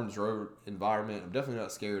of Auburn's road environment. I'm definitely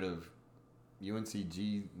not scared of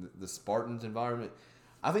UNCG, the Spartans environment.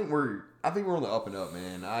 I think we're on the up and up,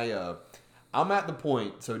 man. I'm at the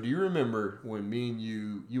point. So do you remember when me and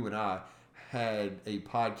you and I had a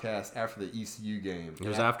podcast after the ECU game? It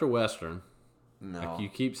was after Western. No. You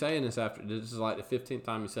keep saying this after. This is like the 15th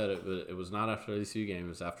time you said it, but it was not after the ECU game. It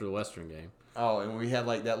was after the Western game. Oh, and we had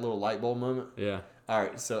that little light bulb moment? Yeah. All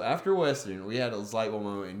right, so after Western, we had this light bulb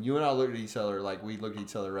moment, and you and I looked at each other like we look at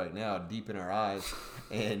each other right now, deep in our eyes,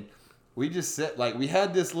 and We just said, like, we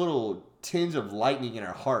had this little tinge of lightning in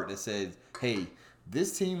our heart that said, hey,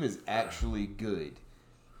 this team is actually good.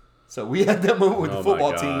 So we had that moment with the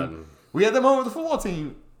football team. We had that moment with the football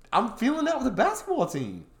team. I'm feeling that with the basketball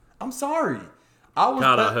team. I'm sorry. I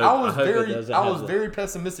was very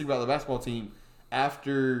pessimistic about the basketball team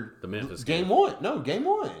after the Memphis game one. No, game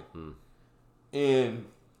one. And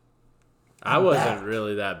I wasn't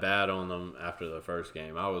really that bad on them after the first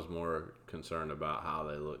game. I was more concerned about how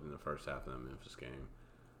they looked in the first half of the Memphis game,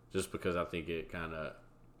 just because I think it kind of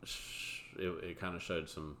showed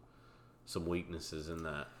some weaknesses in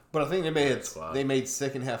that. But I think they made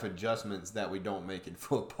second half adjustments that we don't make in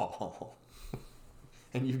football,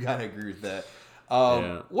 and you've got to agree with that.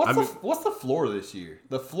 What's the floor this year?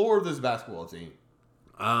 The floor of this basketball team.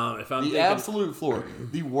 Absolute floor.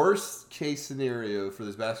 The worst case scenario for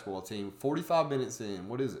this basketball team. 45 minutes in.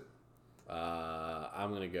 What is it?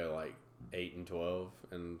 I'm gonna go like 8-12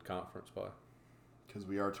 in conference play. Because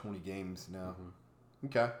we are 20 games now. Mm-hmm.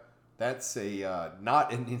 Okay, that's a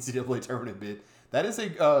not an NCAA tournament bid. That is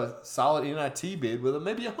a solid NIT bid with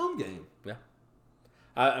maybe a home game. Yeah.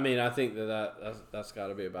 I think that's got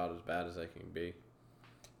to be about as bad as they can be.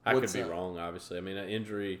 I could be wrong, obviously. I mean, an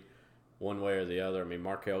injury one way or the other. I mean,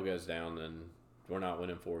 Markel goes down, then we're not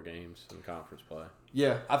winning 4 games in conference play.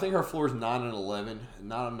 Yeah, I think our floor is 9-11.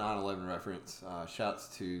 Not a 9/11 reference. Shouts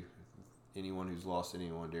to anyone who's lost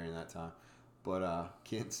anyone during that time. But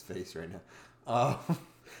Kent's face right now.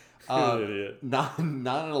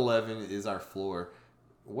 9-11 is our floor.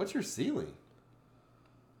 What's your ceiling?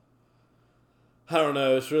 I don't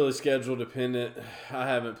know. It's really schedule dependent. I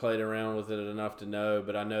haven't played around with it enough to know,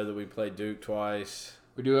 but I know that we played Duke twice.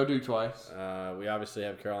 We do have Duke twice. We obviously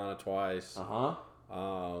have Carolina twice. What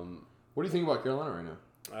do you think about Carolina right now?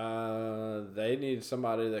 They need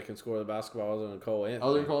somebody that can score the basketball other than Cole Anthony.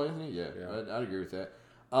 Other than Cole Anthony? Yeah. I'd agree with that.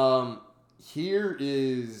 Here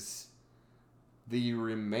is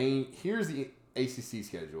here's the ACC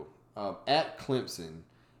schedule. At Clemson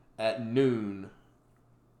at noon.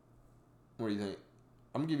 What do you think?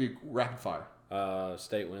 I'm going to give you rapid fire.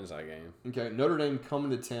 State wins that game. Okay. Notre Dame coming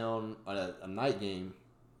to town on a night game,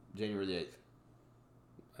 January the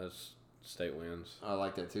 8th. State wins. I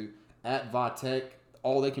like that too. At Vatech,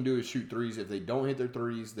 all they can do is shoot threes. If they don't hit their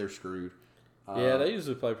threes, they're screwed. Yeah, they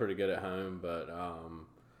usually play pretty good at home, but I'm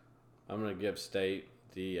going to give State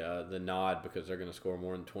the nod because they're going to score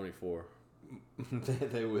more than 24.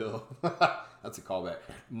 They will. That's a callback.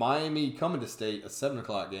 Miami coming to State, a 7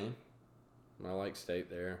 o'clock game. I like State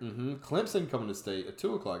there. Mm-hmm. Clemson coming to State, a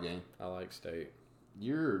 2 o'clock game. I like State.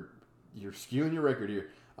 You're skewing your record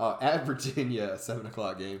here. At Virginia, a 7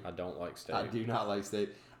 o'clock game. I don't like State. I do not like State.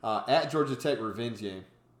 At Georgia Tech, revenge game.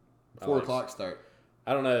 4 o'clock start.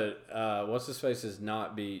 I don't know. What's his face is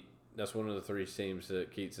not beat. That's one of the 3 teams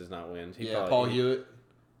that Keats has not wins. Paul Hewitt.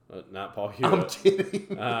 Not Paul Hewitt. I'm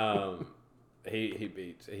kidding.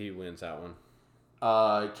 He wins that one.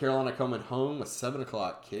 Carolina coming home, a 7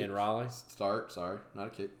 o'clock kick. In Raleigh? Start, sorry. Not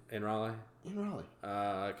a kick. In Raleigh? In Raleigh.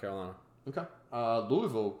 Carolina. Okay.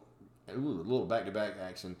 Louisville, a little back-to-back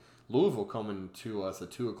action. Louisville coming to us, a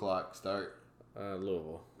 2 o'clock start.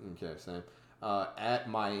 Louisville. Okay, same. At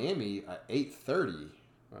Miami, at 8:30.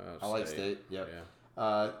 I like State. Yep.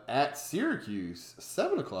 Yeah. At Syracuse,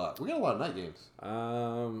 7 o'clock. We got a lot of night games.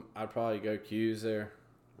 I'd probably go Q's there.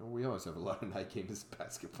 We always have a lot of night games in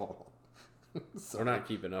basketball. We're not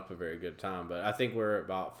keeping up a very good time, but I think we're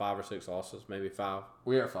about 5 or 6 losses, maybe 5.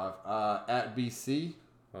 We are 5. At BC,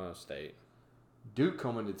 State. Duke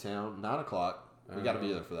coming to town, 9 o'clock. We got to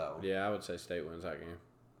be there for that one. Yeah, I would say State wins that game.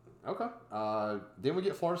 Okay. Then we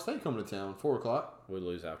get Florida State coming to town, 4 o'clock. We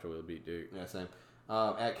lose after we beat Duke. Yeah, same.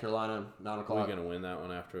 At Carolina, 9 o'clock. We're going to win that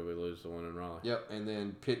one after we lose the one in Raleigh. Yep, and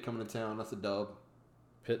then Pitt coming to town. That's a dub.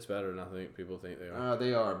 Pitt's better than I think people think they are.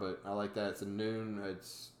 They are, but I like that. It's a noon.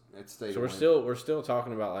 It's State. So we're still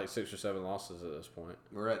talking about like 6 or 7 losses at this point.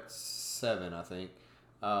 We're at 7, I think.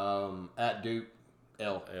 At Duke,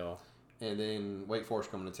 L. And then Wake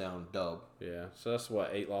Forest coming to town, dub. Yeah, so that's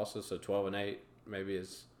 8 losses. So 12-8 maybe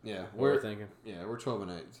is. Yeah, we're thinking. Yeah, we're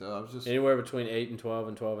 12-8. So I was just anywhere between 8-12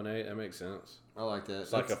 and 12-8. That makes sense. I like that.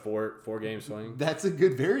 It's like a 4 game swing. That's a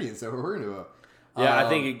good variance. So we're into I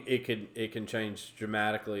think it can change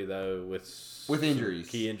dramatically though with injuries,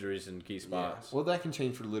 key injuries and key spots. Yeah. Well, that can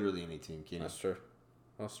change for literally any team. That's true.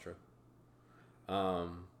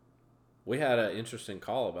 We had an interesting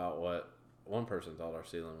call about what one person thought our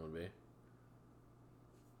ceiling would be.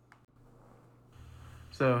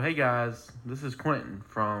 So, hey guys, this is Quentin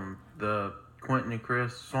from the Quentin and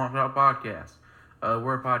Chris Swamp Talk podcast.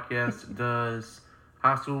 We're a podcast that does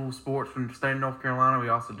high school sports from the state of North Carolina. We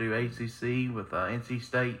also do ACC with NC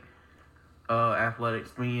State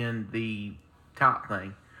athletics being the top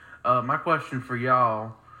thing. My question for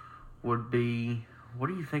y'all would be, what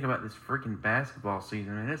do you think about this freaking basketball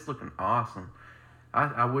season? Man, it's looking awesome.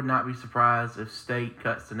 I would not be surprised if State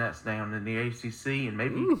cuts the nets down in the ACC and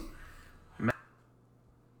maybe.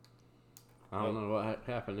 I don't know what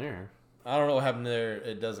happened there. I don't know what happened there.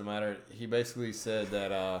 It doesn't matter. He basically said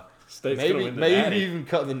that State's gonna maybe win the Natty. even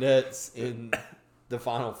cut the Nets in the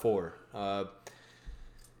Final Four.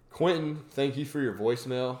 Quentin, thank you for your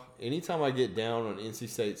voicemail. Anytime I get down on NC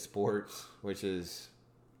State sports, which is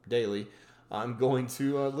daily, I'm going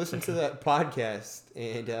to listen to that podcast,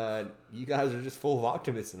 and you guys are just full of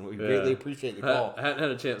optimism. We greatly appreciate the call. I hadn't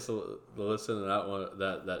had a chance to listen to that one,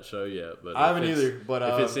 that show yet. But I haven't either. But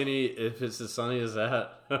if it's as sunny as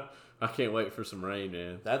that, I can't wait for some rain,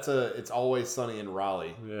 man. It's Always Sunny in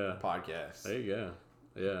Raleigh podcast. There you go.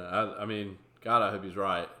 Yeah, I mean, God, I hope he's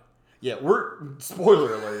right. Yeah,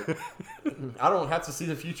 spoiler alert. I don't have to see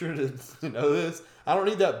the future to know this. I don't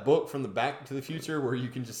need that book from the Back to the Future where you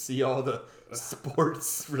can just see all the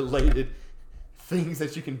sports-related things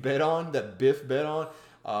that you can bet on, that Biff bet on.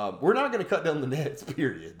 We're not going to cut down the Nets,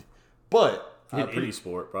 period. But In any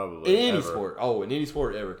sport, probably. In any ever. sport. Oh, in any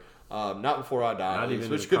sport ever. Not before I die, Not even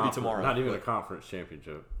which in could be tomorrow. Not even a conference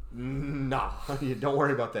championship. Nah, don't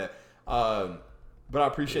worry about that. But I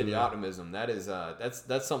appreciate the optimism. That is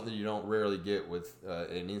that's something you don't rarely get with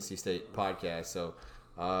an NC State podcast. So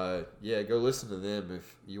go listen to them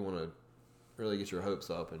if you want to really get your hopes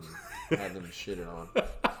up and have them shitted on.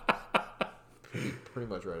 Pretty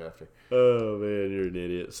much right after. Oh man, you're an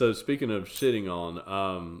idiot. So speaking of shitting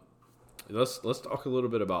on, let's talk a little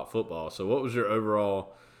bit about football. So what was your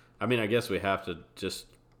overall? I mean, I guess we have to just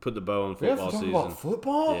put the bow on football season. About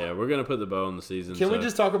football? Yeah, we're gonna put the bow on the season. Can we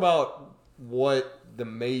just talk about what the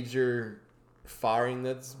major firing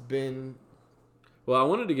that's been? Well, I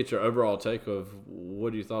wanted to get your overall take of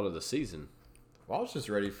what you thought of the season. Well, I was just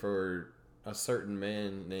ready for a certain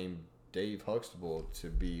man named Dave Huxtable to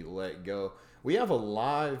be let go. We have a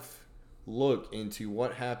live look into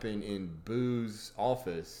what happened in Boo's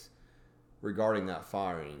office regarding that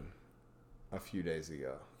firing a few days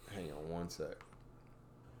ago. Hang on one sec.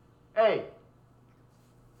 Hey,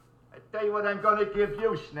 I tell you what I'm going to give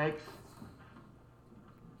you, Snakes.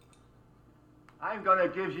 I'm going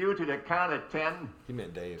to give you to the count of 10 He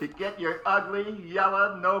meant Dave. to get your ugly,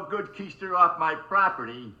 yellow, no-good keister off my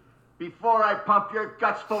property before I pump your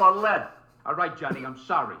guts full of lead. All right, Johnny, I'm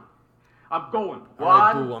sorry. I'm going. All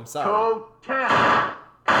right, Boo, 1, I'm sorry. 2, 10.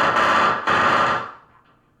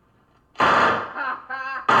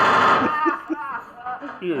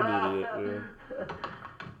 You're an idiot, man.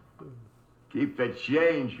 Keep the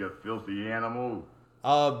change, you filthy animal.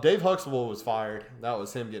 Dave Huxtable was fired. That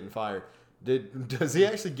was him getting fired. Does he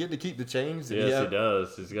actually get to keep the change? Yes, he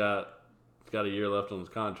does. He's got a year left on his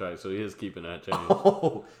contract, so he is keeping that change.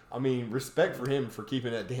 Oh, I mean, respect for him for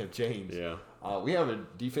keeping that damn change. Yeah. We have a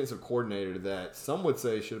defensive coordinator that some would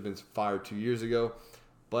say should have been fired 2 years ago.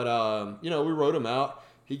 But, we wrote him out.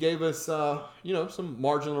 He gave us, some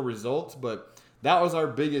marginal results, but that was our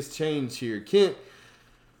biggest change here. Kent,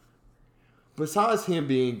 besides him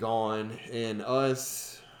being gone and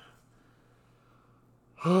us,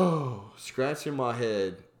 scratching my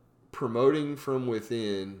head, promoting from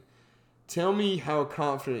within, tell me how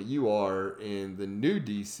confident you are in the new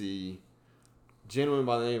DC gentleman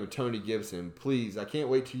by the name of Tony Gibson. Please, I can't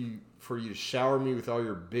wait for you to shower me with all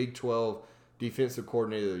your Big 12 Defensive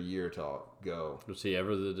Coordinator of the Year talk. Go. Was he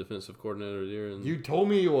ever the defensive coordinator of the year? You told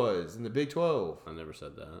me he was in the Big 12. I never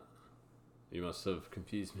said that. You must have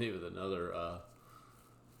confused me with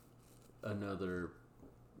another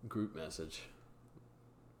group message.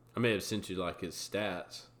 I may have sent you like his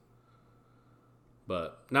stats.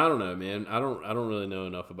 But no, I don't know, man. I don't really know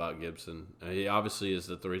enough about Gibson. He obviously is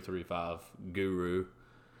the 3-3-5 guru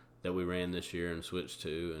that we ran this year and switched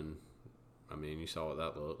to, and I mean, you saw what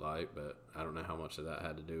that looked like. But I don't know how much of that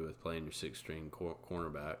had to do with playing your 6-string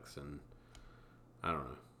cornerbacks, and I don't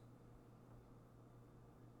know.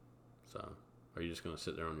 So, are you just gonna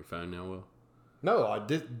sit there on your phone now, Will? No, I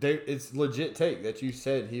did. It's legit take that you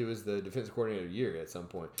said he was the defensive coordinator of the year at some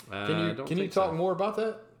point. Can you talk more about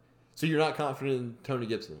that? So you're not confident in Tony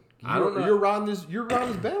Gibson? I don't know. You're riding this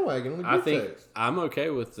bandwagon on the good takes. I'm okay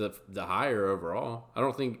with the hire overall. I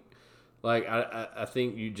don't think, I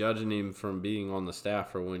think you judging him from being on the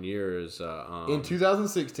staff for 1 year is. In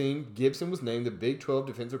 2016, Gibson was named the Big 12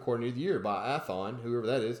 Defensive Coordinator of the Year by Athon, whoever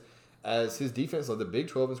that is, as his defense led the Big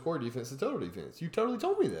 12 in score defense and total defense. You totally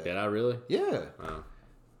told me that. Did I really? Yeah. Oh.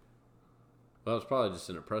 Well, it's probably just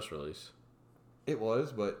in a press release. It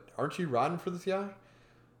was, but aren't you riding for this guy?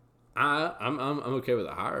 I'm okay with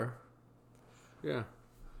the hire. Yeah.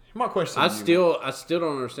 My question. I to you, still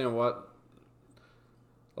don't understand what.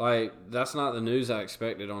 Like, that's not the news I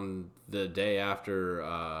expected on the day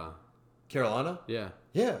after. Carolina. Yeah.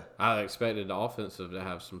 Yeah. I expected the offensive to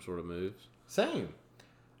have some sort of moves. Same.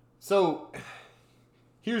 So,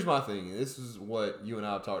 here's my thing. This is what you and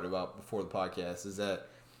I talked about before the podcast. Is that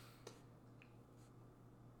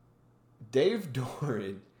Dave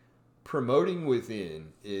Doran promoting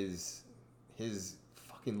within is his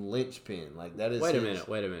fucking linchpin. Like that is. Wait a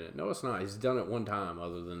minute. No, it's not. He's done it one time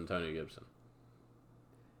other than Tony Gibson.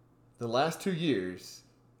 The last 2 years,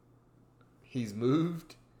 he's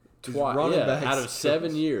moved his Twice. running Yeah, backs out of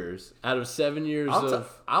 7 years. Out of 7 years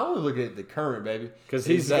I only look at the current, baby. because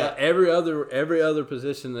he's got every other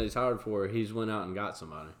position that he's hired for. He's went out and got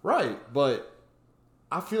somebody. Right, but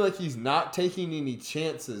I feel like he's not taking any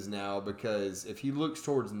chances now because if he looks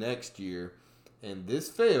towards next year and this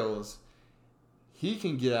fails, he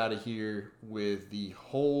can get out of here with the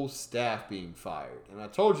whole staff being fired. And I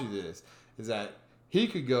told you this, is that he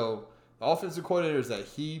could go, the offensive coordinators that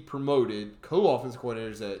he promoted, co-offensive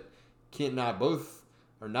coordinators that Kent and I both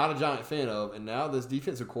are not a giant fan of, and now this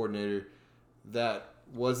defensive coordinator that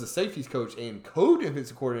was the safeties coach and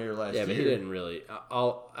co-defensive coordinator last year. Yeah, but he didn't really,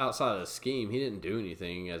 outside of the scheme, he didn't do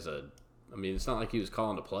anything I mean, it's not like he was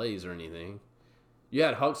calling the plays or anything. You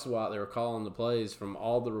had Huxtable out there calling the plays from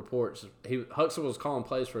all the reports. Huxtable was calling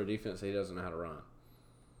plays for a defense that he doesn't know how to run.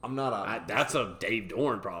 I'm not. That's a Dave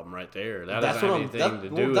Doran problem right there. That That's doesn't have what anything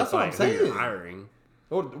to do with that's what I'm like, who you're saying. hiring.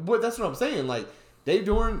 Well, that's what I'm saying. Like Dave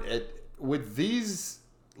Doran, with these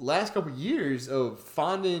last couple of years of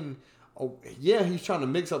finding, he's trying to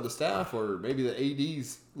mix up the staff, or maybe the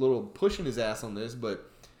AD's little pushing his ass on this, but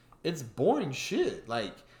it's boring shit.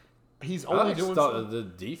 Like he's only doing. The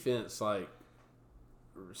defense, like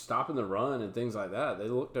stopping the run and things like that, they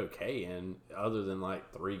looked okay in other than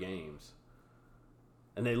like 3 games.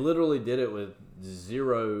 And they literally did it with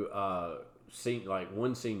 0,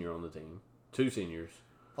 one senior on the team, 2 seniors.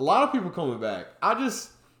 A lot of people coming back. I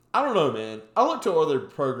don't know, man. I look to other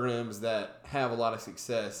programs that have a lot of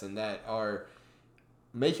success and that are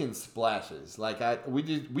making splashes. Like we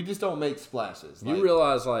just don't make splashes. You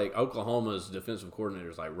realize like Oklahoma's defensive coordinator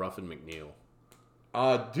is like Ruffin McNeil.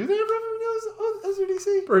 Do they have Ruffin McNeil as their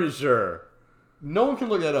DC? Pretty sure. No one can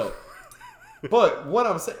look that up. But what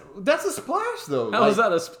I'm saying, that's a splash though. How is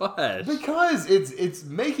that a splash? Because it's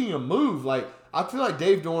making a move. Like I feel like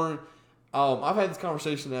Dave Doran. I've had this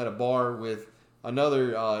conversation at a bar with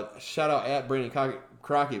another shout out at Brandon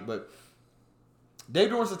Crockett, but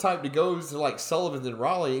Dave Doran's the type that goes to like Sullivan's in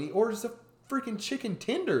Raleigh and he orders the freaking chicken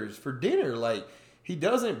tenders for dinner. Like he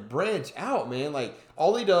doesn't branch out, man. Like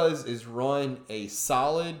all he does is run a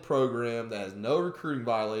solid program that has no recruiting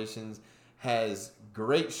violations, has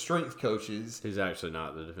great strength coaches. He's actually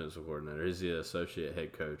not the defensive coordinator. He's the associate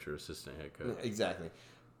head coach or assistant head coach. Exactly.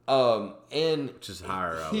 And which is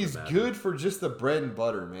higher. He's good for just the bread and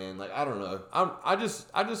butter, man. Like I don't know. I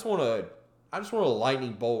just want a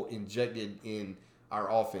lightning bolt injected in our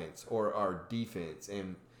offense or our defense,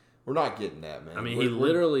 and we're not getting that, man. I mean, he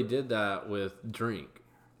literally did that with Drink.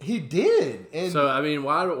 He did, and so I mean,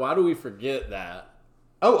 why do we forget that?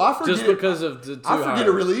 Oh, I forget just because of the 2 I forget hires.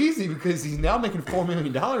 it really easy because he's now making $4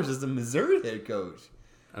 million as the Missouri head coach.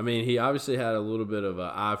 I mean, he obviously had a little bit of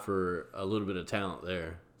an eye for a little bit of talent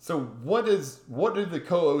there. So what do the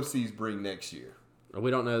co-OCs bring next year? We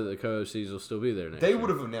don't know that the co-OCs will still be there next year. They year. would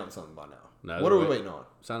have announced something by now. No, what are we waiting on?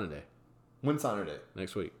 Signing day. When's signing day?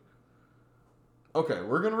 Next week. Okay,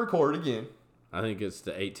 we're going to record again. I think it's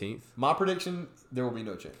the 18th. My prediction, there will be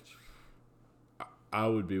no change. I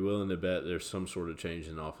would be willing to bet there's some sort of change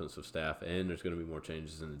in the offensive staff, and there's going to be more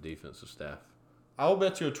changes in the defensive staff. I'll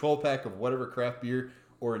bet you a 12-pack of whatever craft beer,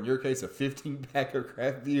 or in your case, a 15-pack of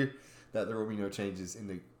craft beer, that there will be no changes in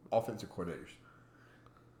the offensive coordinators.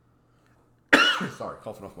 Sorry,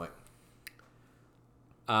 coughing off mic.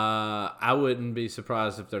 I wouldn't be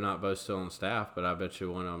surprised if they're not both still on staff, but I bet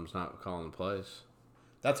you one of them's not calling the plays.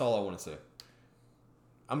 That's all I want to say.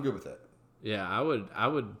 I'm good with that. Yeah, I would. I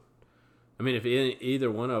mean, if either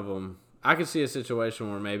one of them, I could see a situation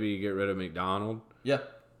where maybe you get rid of McDonald. Yeah.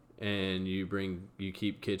 And you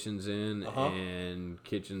keep Kitchens in, and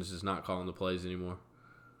Kitchens is not calling the plays anymore.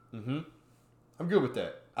 Mm-hmm. I'm good with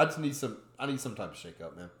that. I need some type of shake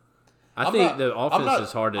up, man. I think the offense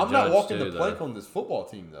is hard to judge. I'm not walking the plank though. on this football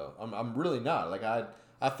team, though. I'm really not. Like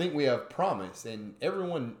I think we have promise, and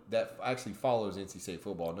everyone that actually follows NC State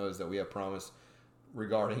football knows that we have promise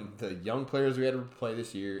regarding the young players we had to play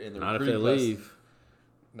this year and the not if they recruiting class. leave.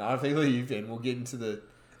 Not if they leave, and we'll get into the.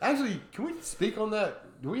 Actually, can we speak on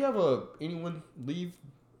that? Do we have anyone leave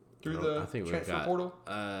through the I think we've transfer got portal?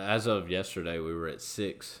 As of yesterday, we were at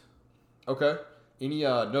 6. Okay. Any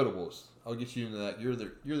notables? I'll get you into that. You're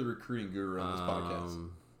the recruiting guru on this podcast.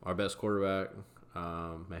 Our best quarterback.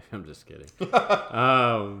 Maybe I'm just kidding.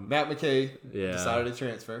 Matt McKay decided to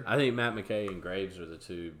transfer. I think Matt McKay and Graves are the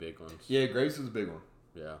two big ones. Yeah, Graves was a big one.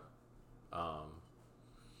 Yeah.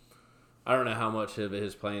 I don't know how much of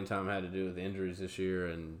his playing time had to do with injuries this year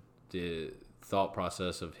and the thought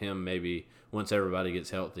process of him maybe once everybody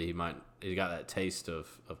gets healthy, he got that taste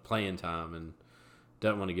of playing time and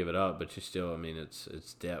doesn't want to give it up, but you still, I mean, it's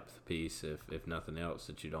depth piece if nothing else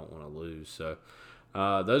that you don't want to lose. So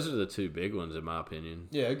those are the two big ones in my opinion.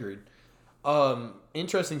 Yeah, agreed.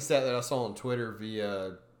 Interesting stat that I saw on Twitter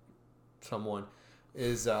via someone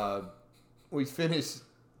is we finished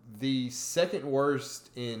the second worst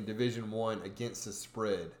in Division I against the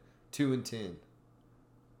spread, 2-10.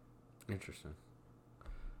 Interesting.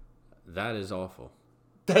 That is awful.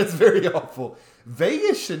 That's very awful.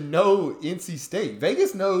 Vegas should know NC State.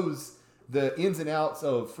 Vegas knows the ins and outs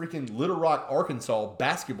of freaking Little Rock, Arkansas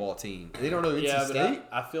basketball team. They don't know NC State?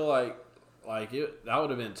 I feel like that would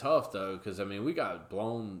have been tough, though, because, I mean, we got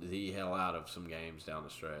blown the hell out of some games down the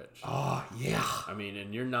stretch. Oh, yeah. I mean,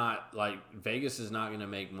 and you're not, Vegas is not going to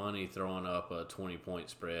make money throwing up a 20-point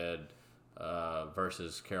spread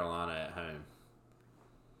versus Carolina at home.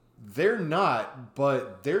 They're not,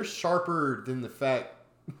 but they're sharper than the fact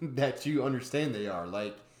that you understand they are.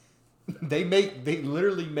 They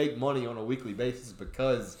literally make money on a weekly basis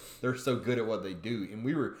because they're so good at what they do. And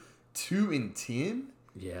we were 2-10.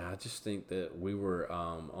 Yeah, I just think that we were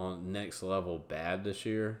on next level bad this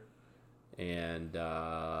year, and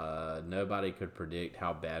nobody could predict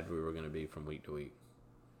how bad we were going to be from week to week.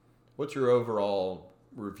 What's your overall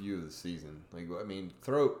review of the season?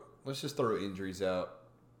 Let's just throw injuries out.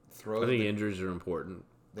 I think injuries are important.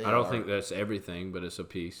 I don't think that's everything, but it's a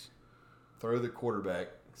piece. Throw the quarterback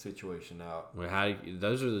situation out. Well,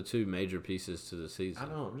 those are the two major pieces to the season. I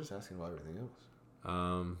know. I'm just asking about everything else.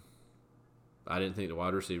 I didn't think the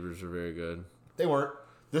wide receivers were very good. They weren't.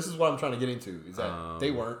 This is what I'm trying to get into, is that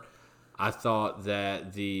they weren't. I thought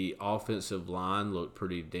that the offensive line looked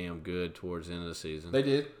pretty damn good towards the end of the season. They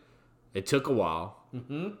did. It took a while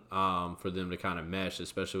for them to kind of mesh,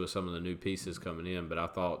 especially with some of the new pieces coming in. But I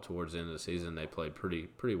thought towards the end of the season they played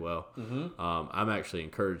pretty well. I'm actually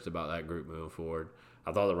encouraged about that group moving forward.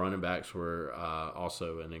 I thought the running backs were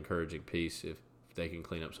also an encouraging piece if they can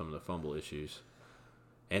clean up some of the fumble issues.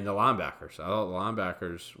 And the linebackers. I thought the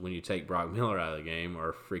linebackers, when you take Brock Miller out of the game,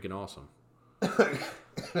 are freaking awesome.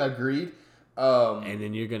 Agreed. And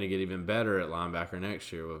then you're going to get even better at linebacker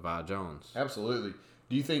next year with Vi Jones. Absolutely.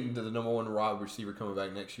 Do you think that the number one wide receiver coming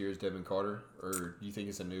back next year is Devin Carter, or do you think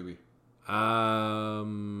it's a newbie?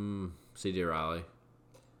 C.J. Riley.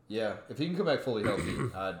 Yeah, if he can come back fully healthy,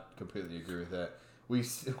 I'd completely agree with that.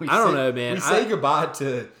 I don't know, man. We say goodbye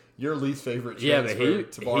to your least favorite transfer,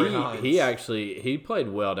 Tabari Hines. He played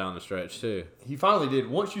well down the stretch too. He finally did.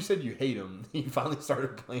 Once you said you hate him, he finally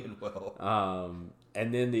started playing well.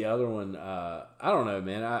 And then the other one, I don't know,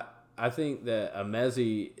 man. I think that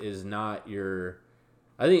Emezi is not your.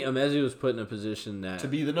 I think Emezi was put in a position that to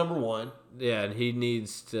be the number one. Yeah, and he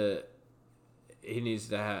needs to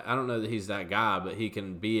have. I don't know that he's that guy, but he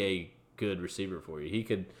can be a good receiver for you. He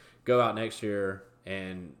could go out next year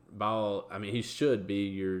and ball. I mean, he should be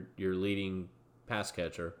your leading pass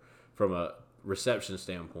catcher from a reception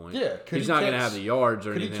standpoint. Yeah, he's not going to have the yards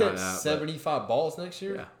or anything like that. Could he catch 75 balls next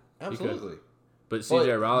year? Yeah, absolutely. But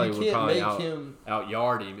C.J. Riley would probably out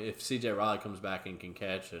yard him if C.J. Riley comes back and can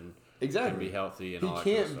catch and can be healthy and all that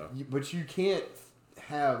kind of stuff. But you can't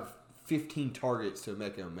have 15 targets to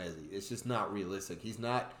Emeka Emezi. It's just not realistic. He's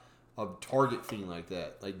not a target fiend like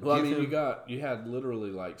that. You had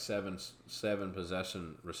literally seven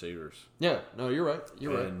possession receivers. Yeah, no, you're right.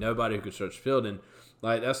 You're right. And nobody who could stretch the field. And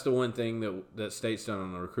that's the one thing that State's done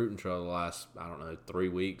on the recruiting trail the last 3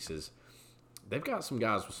 weeks is they've got some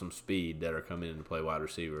guys with some speed that are coming in to play wide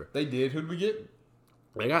receiver. They did. Who'd we get?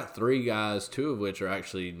 They got 3 guys, 2 of which are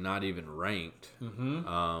actually not even ranked.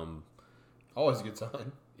 Mm-hmm. Always a good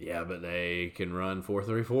sign. Yeah, but they can run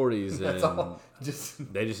 4.3 40s. That's all.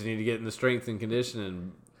 They just need to get in the strength and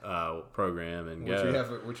conditioning program and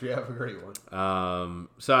go. Which we have a great one.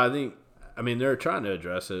 So I think, they're trying to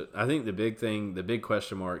address it. I think the big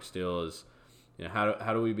question mark still is,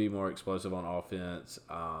 how do we be more explosive on offense?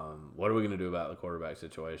 What are we going to do about the quarterback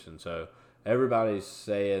situation? So everybody's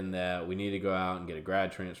saying that we need to go out and get a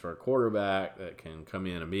grad transfer quarterback that can come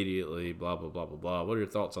in immediately, blah, blah, blah, blah, blah. What are your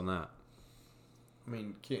thoughts on that?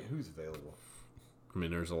 Who's available?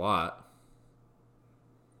 There's a lot.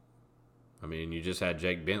 I mean, you just had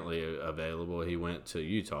Jake Bentley available. He went to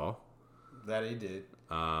Utah. That he did.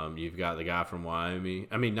 You've got the guy from Wyoming.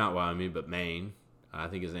 I mean, not Wyoming, but Maine. I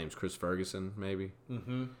think his name's Chris Ferguson, maybe.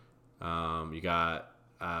 Mm-hmm. You got,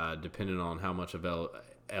 depending on how much of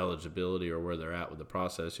eligibility or where they're at with the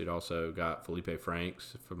process, you'd also got Felipe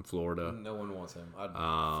Franks from Florida. No one wants him.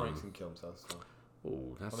 Franks can kill himself. So.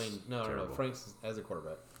 Oh, that's no. terrible. Franks as a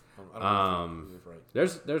quarterback. I don't know if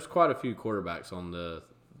Franks. There's quite a few quarterbacks on the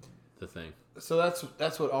thing. So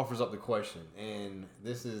that's what offers up the question, and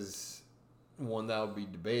this is one that will be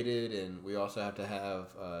debated, and we also have to have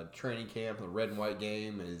a training camp, the red and white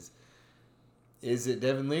game. Is it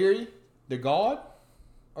Devin Leary, the God,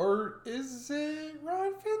 or is it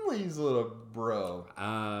Ryan Finley's little bro?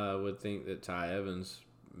 I would think that Ty Evans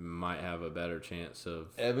might have a better chance of.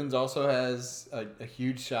 Evans also has a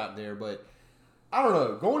huge shot there, but I don't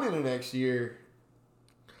know. Going into next year,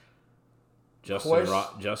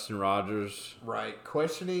 Justin Rogers, right?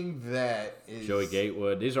 Questioning that is Joey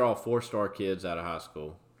Gatewood. These are all 4-star kids out of high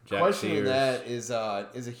school. Jack questioning Sears,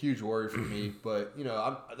 that is a huge worry for me. But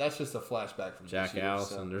that's just a flashback from Jack this year,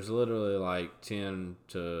 Allison. So. There's literally like 10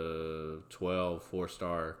 to 12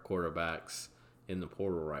 4-star quarterbacks in the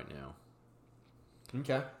portal right now.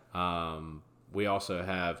 Okay. We also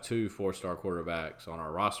have 2 4-star quarterbacks on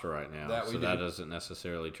our roster right now, That doesn't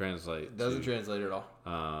necessarily translate. It doesn't translate at all.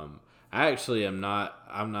 I actually am not.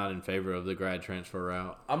 I'm not in favor of the grad transfer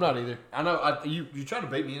route. I'm not either. I know you try to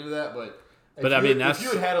bait me into that, but I mean, if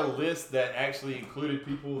you had a list that actually included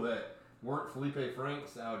people that weren't Felipe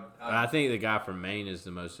Franks, I think the guy from Maine is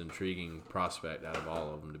the most intriguing prospect out of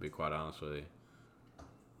all of them. To be quite honest with you,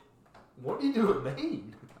 what do you do at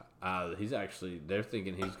Maine? He's actually. They're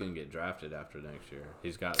thinking he's going to get drafted after next year.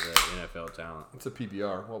 He's got the NFL talent. It's a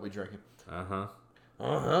PBR. What are we drinking?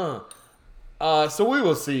 Uh-huh. So we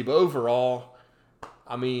will see. But overall,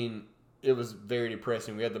 I mean, it was very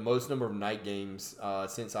depressing. We had the most number of night games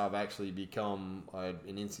since I've actually become an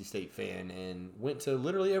NC State fan and went to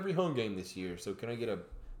literally every home game this year. So can I get a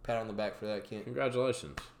pat on the back for that, Kent?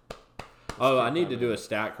 Congratulations. Oh, I need to do a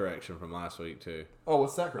stat correction from last week, too. Oh,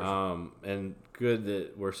 what's that correction? And good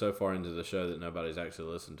that we're so far into the show that nobody's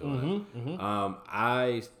actually listened to it. Mm-hmm.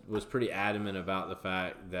 I was pretty adamant about the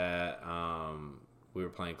fact that we were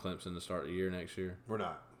playing Clemson to start the year next year. We're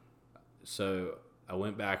not. So I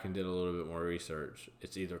went back and did a little bit more research.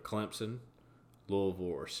 It's either Clemson, Louisville,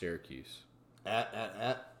 or Syracuse.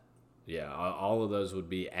 At? Yeah, all of those would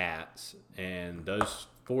be ats. And those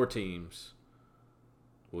 4 teams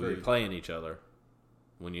will be playing each other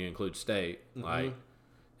when you include state. Mm-hmm. Like,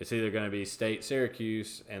 it's either going to be State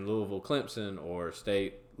Syracuse and Louisville Clemson, or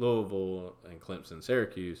State Louisville and Clemson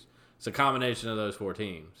Syracuse. It's a combination of those 4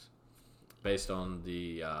 teams based on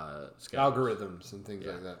the algorithms and things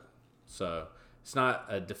like that. So it's not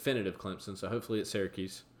a definitive Clemson. So hopefully it's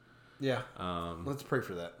Syracuse. Yeah. Let's pray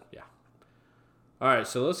for that. Yeah. All right.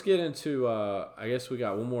 So let's get into. I guess we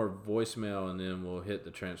got one more voicemail and then we'll hit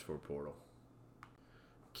the transfer portal.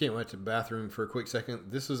 Can't wait to the bathroom for a quick second.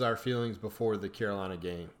 This was our feelings before the Carolina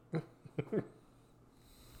game. This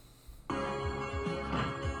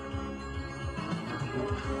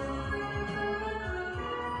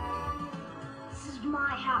is my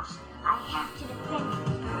house. I have to defend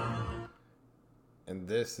it. And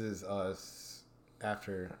this is us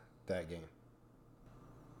after that game.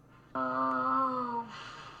 Oh.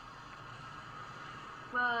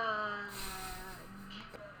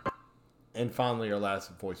 And finally, our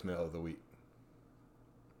last voicemail of the week.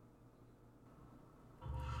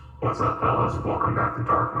 What's up, fellas? Welcome back to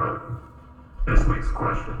Dark Mode. This week's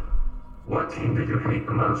question: what team did you hate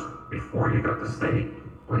the most before you got to state,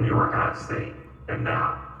 when you were at state, and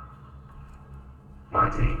now? My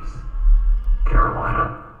teams: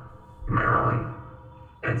 Carolina, Maryland,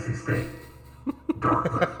 NC State.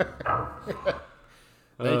 Dark Mode out.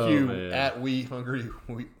 Thank you, man. at We Hungry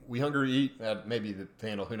Eat. Maybe the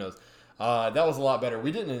handle, who knows. That was a lot better.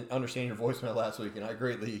 We didn't understand your voicemail last week, and I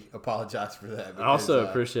greatly apologize for that. I also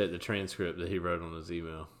appreciate the transcript that he wrote on his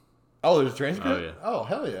email. Oh, there's a transcript? Oh, yeah. Oh,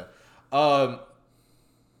 hell yeah.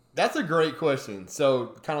 That's a great question.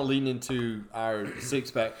 So, kind of leading into our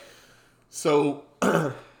 6-pack. So,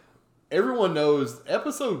 everyone knows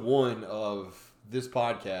episode 1 of this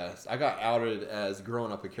podcast, I got outed as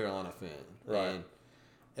growing up a Carolina fan. Right. And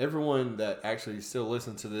everyone that actually still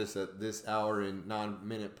listens to this at this hour and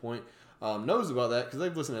 9-minute point knows about that because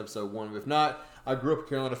they've listened to episode 1. If not, I grew up a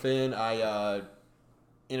Carolina fan. I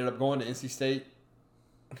ended up going to NC State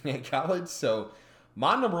in college. So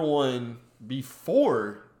my number 1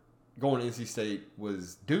 before going to NC State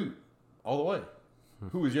was Duke all the way.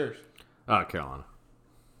 Who was yours? Carolina.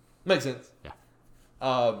 Makes sense. Yeah.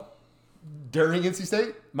 during NC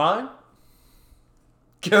State? Mine?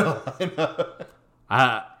 Carolina.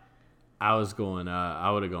 I was going.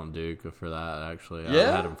 I would have gone Duke for that. Actually,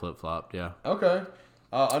 Yeah? I had him flip flopped. Yeah. Okay.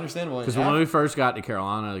 Understandable. Because when we first got to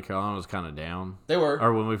Carolina, Carolina was kind of down. They were.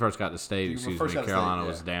 Or when we first got to State, We excuse first me, got to Carolina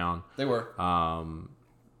State, was yeah. down. They were.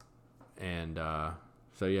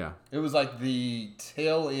 So yeah. It was like the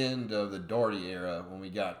tail end of the Doherty era when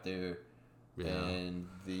we got there, and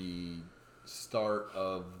the start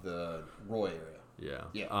of the Roy era. Yeah.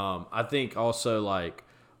 Yeah. I think also like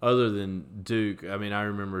other than Duke, I mean, I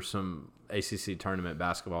remember some ACC tournament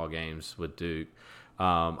basketball games with Duke.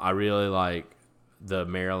 I really like the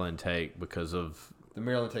Maryland take because of the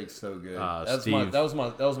Maryland take's so good. Steve, that was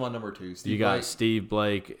my number 2. Steve you got Blake. Steve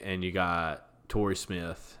Blake and you got Torrey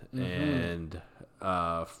Smith and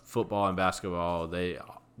football and basketball.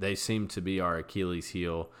 They seem to be our Achilles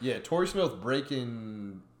heel. Yeah, Torrey Smith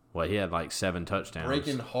breaking. Well, he had like 7 touchdowns.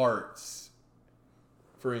 Breaking hearts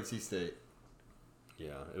for NC State.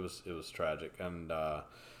 Yeah, it was tragic, and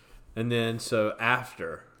then so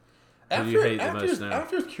after who do you hate the most now?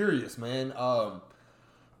 After is curious, man.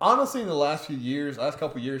 Honestly, in the last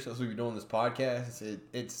couple years since we've been doing this podcast,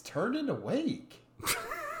 it's turned into Wake.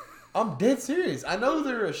 I'm dead serious. I know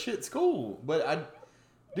they're a shit school, but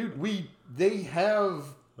they have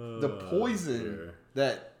the poison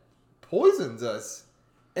that poisons us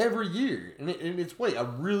every year, and it's Wake. I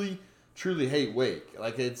really, truly hate Wake.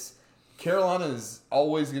 Like Carolina is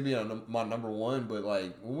always gonna be on my number 1, but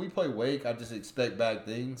like when we play Wake, I just expect bad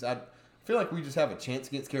things. I feel like we just have a chance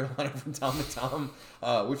against Carolina from time to time,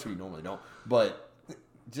 which we normally don't. But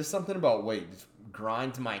just something about Wake just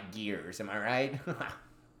grind to my gears. Am I right?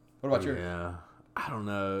 What about yours? Yeah, I don't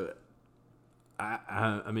know.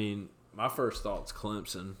 I mean, my first thought's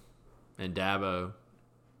Clemson and Dabo,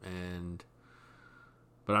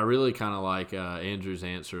 but I really kind of like Andrew's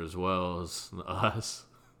answer as well as us.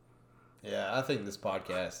 Yeah, I think this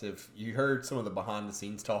podcast, if you heard some of the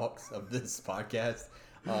behind-the-scenes talks of this podcast,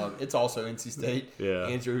 it's also NC State. Yeah.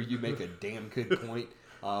 Andrew, you make a damn good point.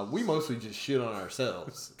 We mostly just shit on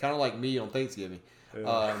ourselves, kind of like me on Thanksgiving.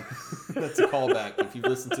 That's a callback if you've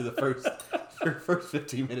listened to the first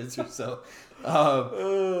 15 minutes or so.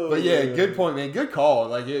 But yeah, good point, man. Good call.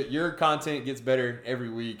 Like your content gets better every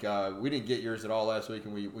week. We didn't get yours at all last week,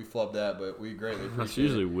 and we flubbed that, but we greatly appreciate it. That's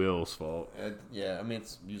usually Will's fault. Yeah, I mean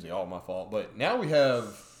it's usually all my fault. But now we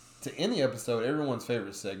have to end the episode everyone's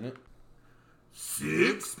favorite segment.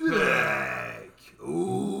 Six Pack.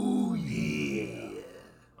 Oh yeah.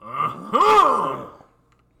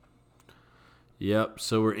 Yep.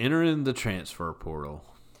 So we're entering the transfer portal.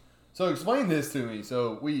 So explain this to me.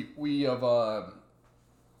 So we have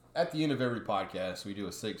at the end of every podcast we do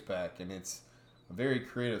a 6-pack, and it's a very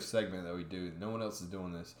creative segment that we do. No one else is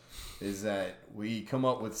doing this. Is that we come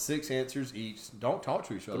up with 6 answers each. Don't talk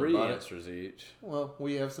to each other. 3 about answers each. Well,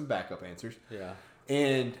 we have some backup answers. Yeah.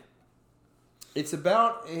 And it's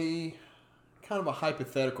about a kind of a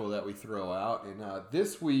hypothetical that we throw out. And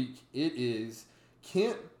this week it is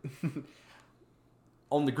Kent.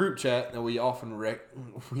 On the group chat that we often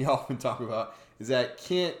talk about is that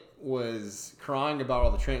Kent was crying about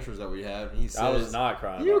all the transfers that we have. And he says, I was not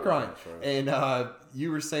crying. You were crying, and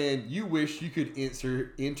you were saying you wish you could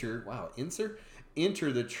enter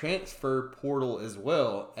the transfer portal as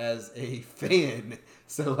well as a fan.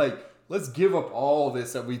 So like, let's give up all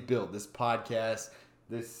this that we've built, this podcast,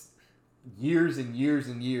 this years and years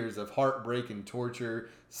and years of heartbreak and torture,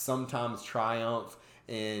 sometimes triumph,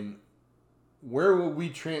 and where will we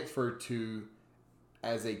transfer to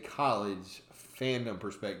as a college fandom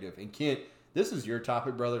perspective? And Kent, this is your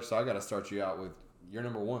topic, brother, so I got to start you out with your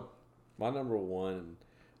number 1. My number 1,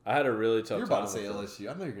 I had a really tough You're time. about to say LSU.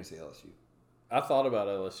 I know you're going to say LSU. I thought about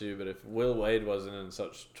LSU, but if Will Wade wasn't in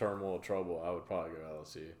such turmoil trouble, I would probably go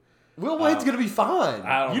LSU. Will Wade's going to be fine.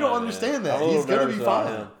 You don't understand that. He's going to be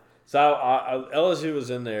fine. So LSU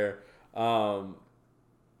was in there.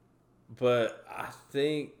 But I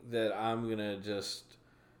think that I'm going to just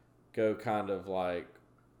go kind of like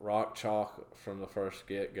rock chalk from the first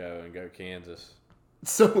get-go and go Kansas.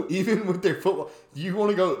 So even with their football, you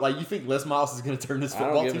want to go, like, you think Les Miles is going to turn this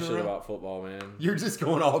football team around? I don't give a shit about football, man. You're just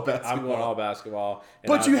going all basketball. I'm going all basketball.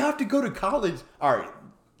 But you have to go to college. All right,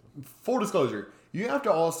 full disclosure. You have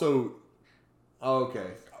to also, okay.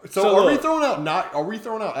 So are we throwing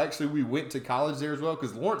out actually we went to college there as well?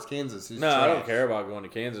 Because Lawrence, Kansas is trash. I don't care about going to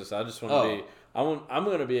Kansas. I just want to be I'm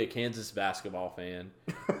going to be a Kansas basketball fan.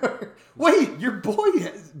 Wait, your boy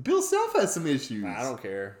Bill Self has some issues. I don't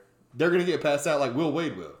care. They're going to get passed out like Will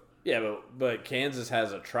Wade will. Yeah, but Kansas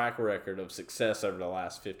has a track record of success over the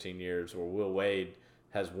last 15 years where Will Wade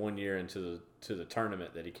has 1 year into the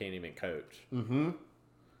tournament that he can't even coach. Mm-hmm.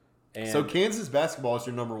 And So Kansas basketball is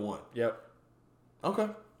your number one. Yep. Okay.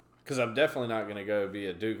 Because I'm definitely not going to go be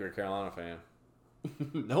a Duke or Carolina fan.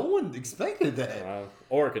 No one expected that.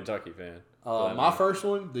 Or a Kentucky fan. My first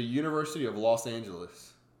one, the University of Los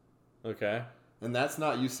Angeles. Okay. And that's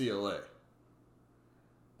not UCLA.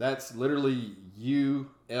 That's literally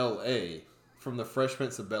ULA from the Fresh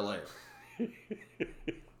Prince of Bel-Air.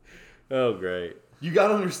 Oh, great. You got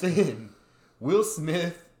to understand, Will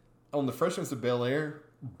Smith on the Fresh Prince of Bel-Air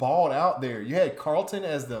balled out there. You had Carlton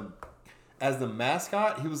as the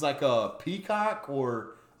mascot. He was like a peacock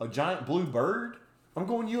or a giant blue bird. I'm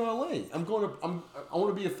going ULA. I want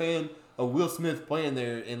to be a fan of Will Smith playing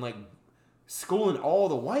there and like schooling all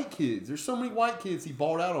the white kids. There's so many white kids he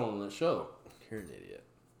balled out on that show. You're an idiot.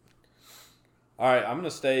 All right, I'm gonna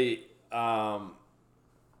stay. I'm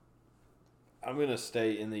gonna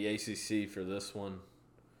stay in the ACC for this one,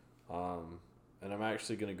 and I'm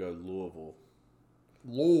actually gonna go Louisville.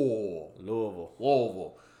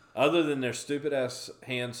 Louisville. Other than their stupid ass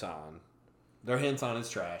hand sign, their hand sign is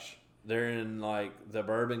trash. They're in like the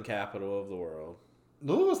bourbon capital of the world.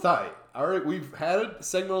 Louisville's tight. All right, we've had a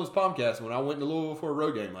segment on this podcast when I went to Louisville for a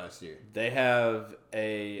road game last year. They have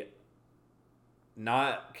a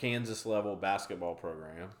not Kansas level basketball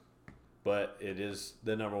program, but it is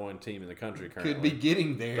the number one team in the country currently. Could be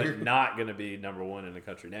getting there, but not going to be number one in the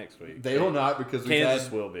country next week. They will not because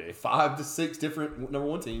Kansas will be 5 to 6 different number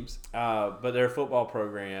one teams. But their football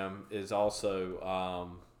program is also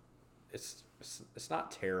it's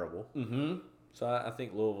not terrible. Mm-hmm. So I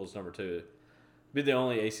think Louisville's number 2. Be the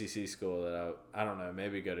only ACC school that I don't know.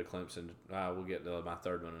 Maybe go to Clemson. We'll get to my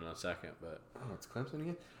third one in a second. But it's Clemson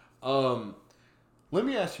again. Let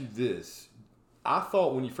me ask you this. I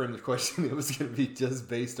thought when you framed the question, it was going to be just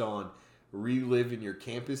based on reliving your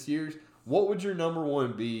campus years. What would your number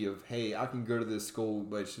one be of, hey, I can go to this school,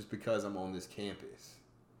 but it's just because I'm on this campus?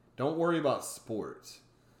 Don't worry about sports.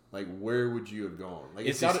 Like, where would you have gone? Like,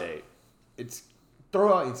 NC State.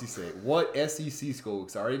 Throw out NC State. What SEC school?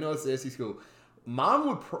 Because I already know it's the SEC school.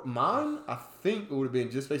 Mine, I think, it would have been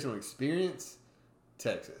just based on experience,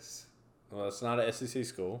 Texas. Well, it's not an SEC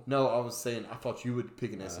school. No, I was saying I thought you would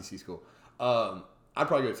pick an SEC school. I'd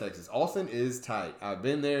probably go to Texas. Austin is tight. I've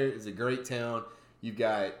been there. It's a great town. You've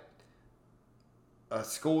got a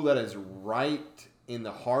school that is right in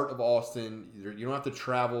the heart of Austin. You don't have to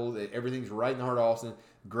travel. Everything's right in the heart of Austin.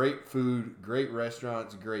 Great food, great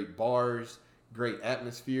restaurants, great bars, great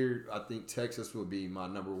atmosphere. I think Texas would be my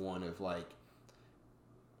number one of like,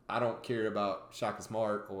 I don't care about Shaka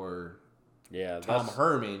Smart or Tom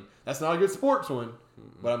Herman. That's not a good sports one.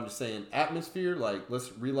 But I'm just saying atmosphere, like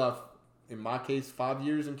let's relive, in my case, 5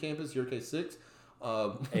 years in campus, your case 6.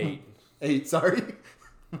 8. 8, sorry.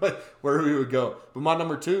 But where we would go. But my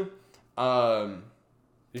number 2.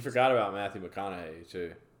 You forgot about Matthew McConaughey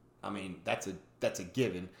too. I mean, that's a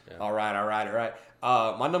given. Yeah. All right.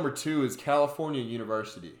 My number 2 is California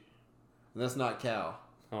University. And that's not Cal.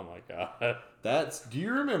 Oh my God. Do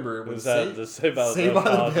you remember when Saved by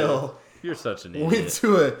the Bell? You're such an idiot. Went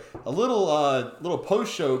to a little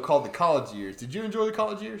post show called the College Years. Did you enjoy the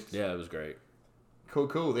College Years? Yeah, it was great.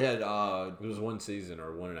 Cool. They had it was 1 season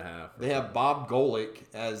or 1.5. They have Bob Golick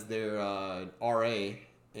as their RA,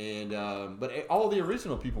 and but all the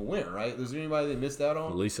original people went, right? Was there anybody they missed out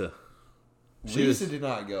on? Lisa did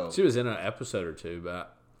not go. She was in an episode or 2,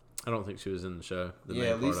 but I don't think she was in the show.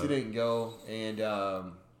 Lisa didn't go, and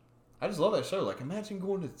I just love that show. Like, imagine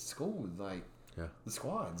going to school with like the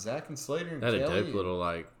squad, Zach and Slater and That Kelly. had a dope little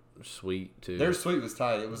like suite too. Their suite was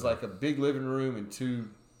tight. It was like a big living room and 2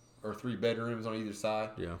 or 3 bedrooms on either side.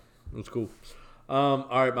 Yeah, it was cool. All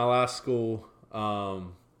right, my last school.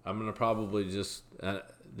 I'm gonna probably just.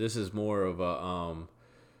 This is more of a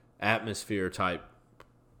atmosphere type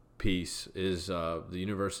piece. Is the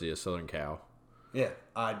University of Southern Cal. Yeah,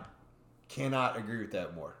 I cannot agree with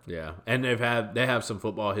that more. Yeah, and they have some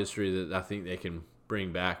football history that I think they can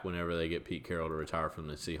bring back whenever they get Pete Carroll to retire from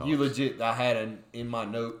the Seahawks. You legit, I had in my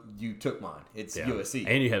note, you took mine. It's USC.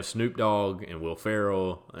 And you have Snoop Dogg and Will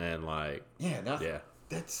Ferrell and like...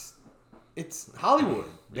 It's Hollywood,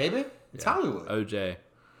 baby. It's Hollywood. OJ.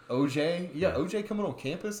 OJ coming on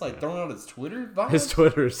campus, like throwing out his Twitter vibes. His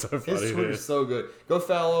Twitter is so funny. His Twitter is so good. Go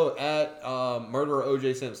follow at Murderer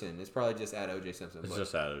OJ Simpson. It's probably just at OJ Simpson. It's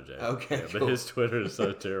just at OJ. Okay, yeah, cool. But his Twitter is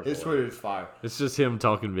so terrible. His Twitter is fire. It's just him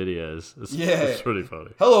talking videos. It's pretty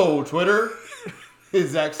funny. Hello, Twitter.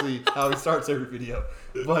 Is actually how he starts every video.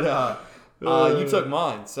 But you took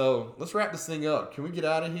mine, so let's wrap this thing up. Can we get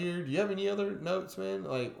out of here? Do you have any other notes, man?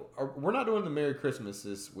 Like, we're not doing the Merry Christmas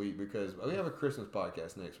this week because we have a Christmas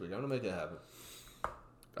podcast next week. I'm gonna make it happen.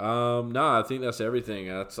 No, I think that's everything.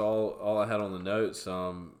 That's all I had on the notes.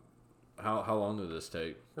 How long did this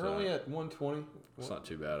take? We're only at 1:20. It's not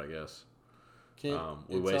too bad, I guess. We it's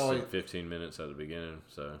wasted always, 15 minutes at the beginning,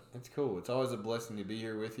 so it's cool. It's always a blessing to be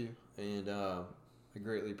here with you, and I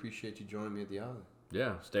greatly appreciate you joining me at the island.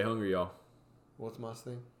 yeah. Stay hungry, y'all. What's my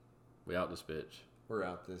thing? We out this bitch. We're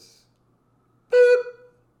out this.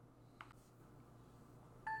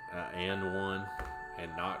 And won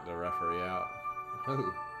and knocked the referee out.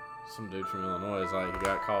 Who? Some dude from Illinois is like, he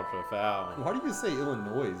got called for a foul. Why do you even say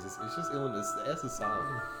Illinois? It's just Illinois. The S is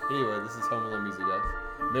silent. Anyway, this is Home Alone music, guys.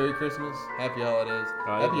 Merry Christmas. Happy holidays.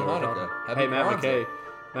 Happy Hanukkah. Happy Hey, Matt Kwanzaa. McKay.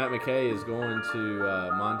 Matt McKay is going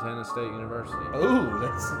to Montana State University. Oh,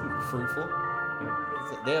 that's fruitful.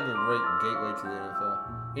 They have a great gateway to the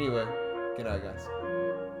NFL. Anyway, good night, guys.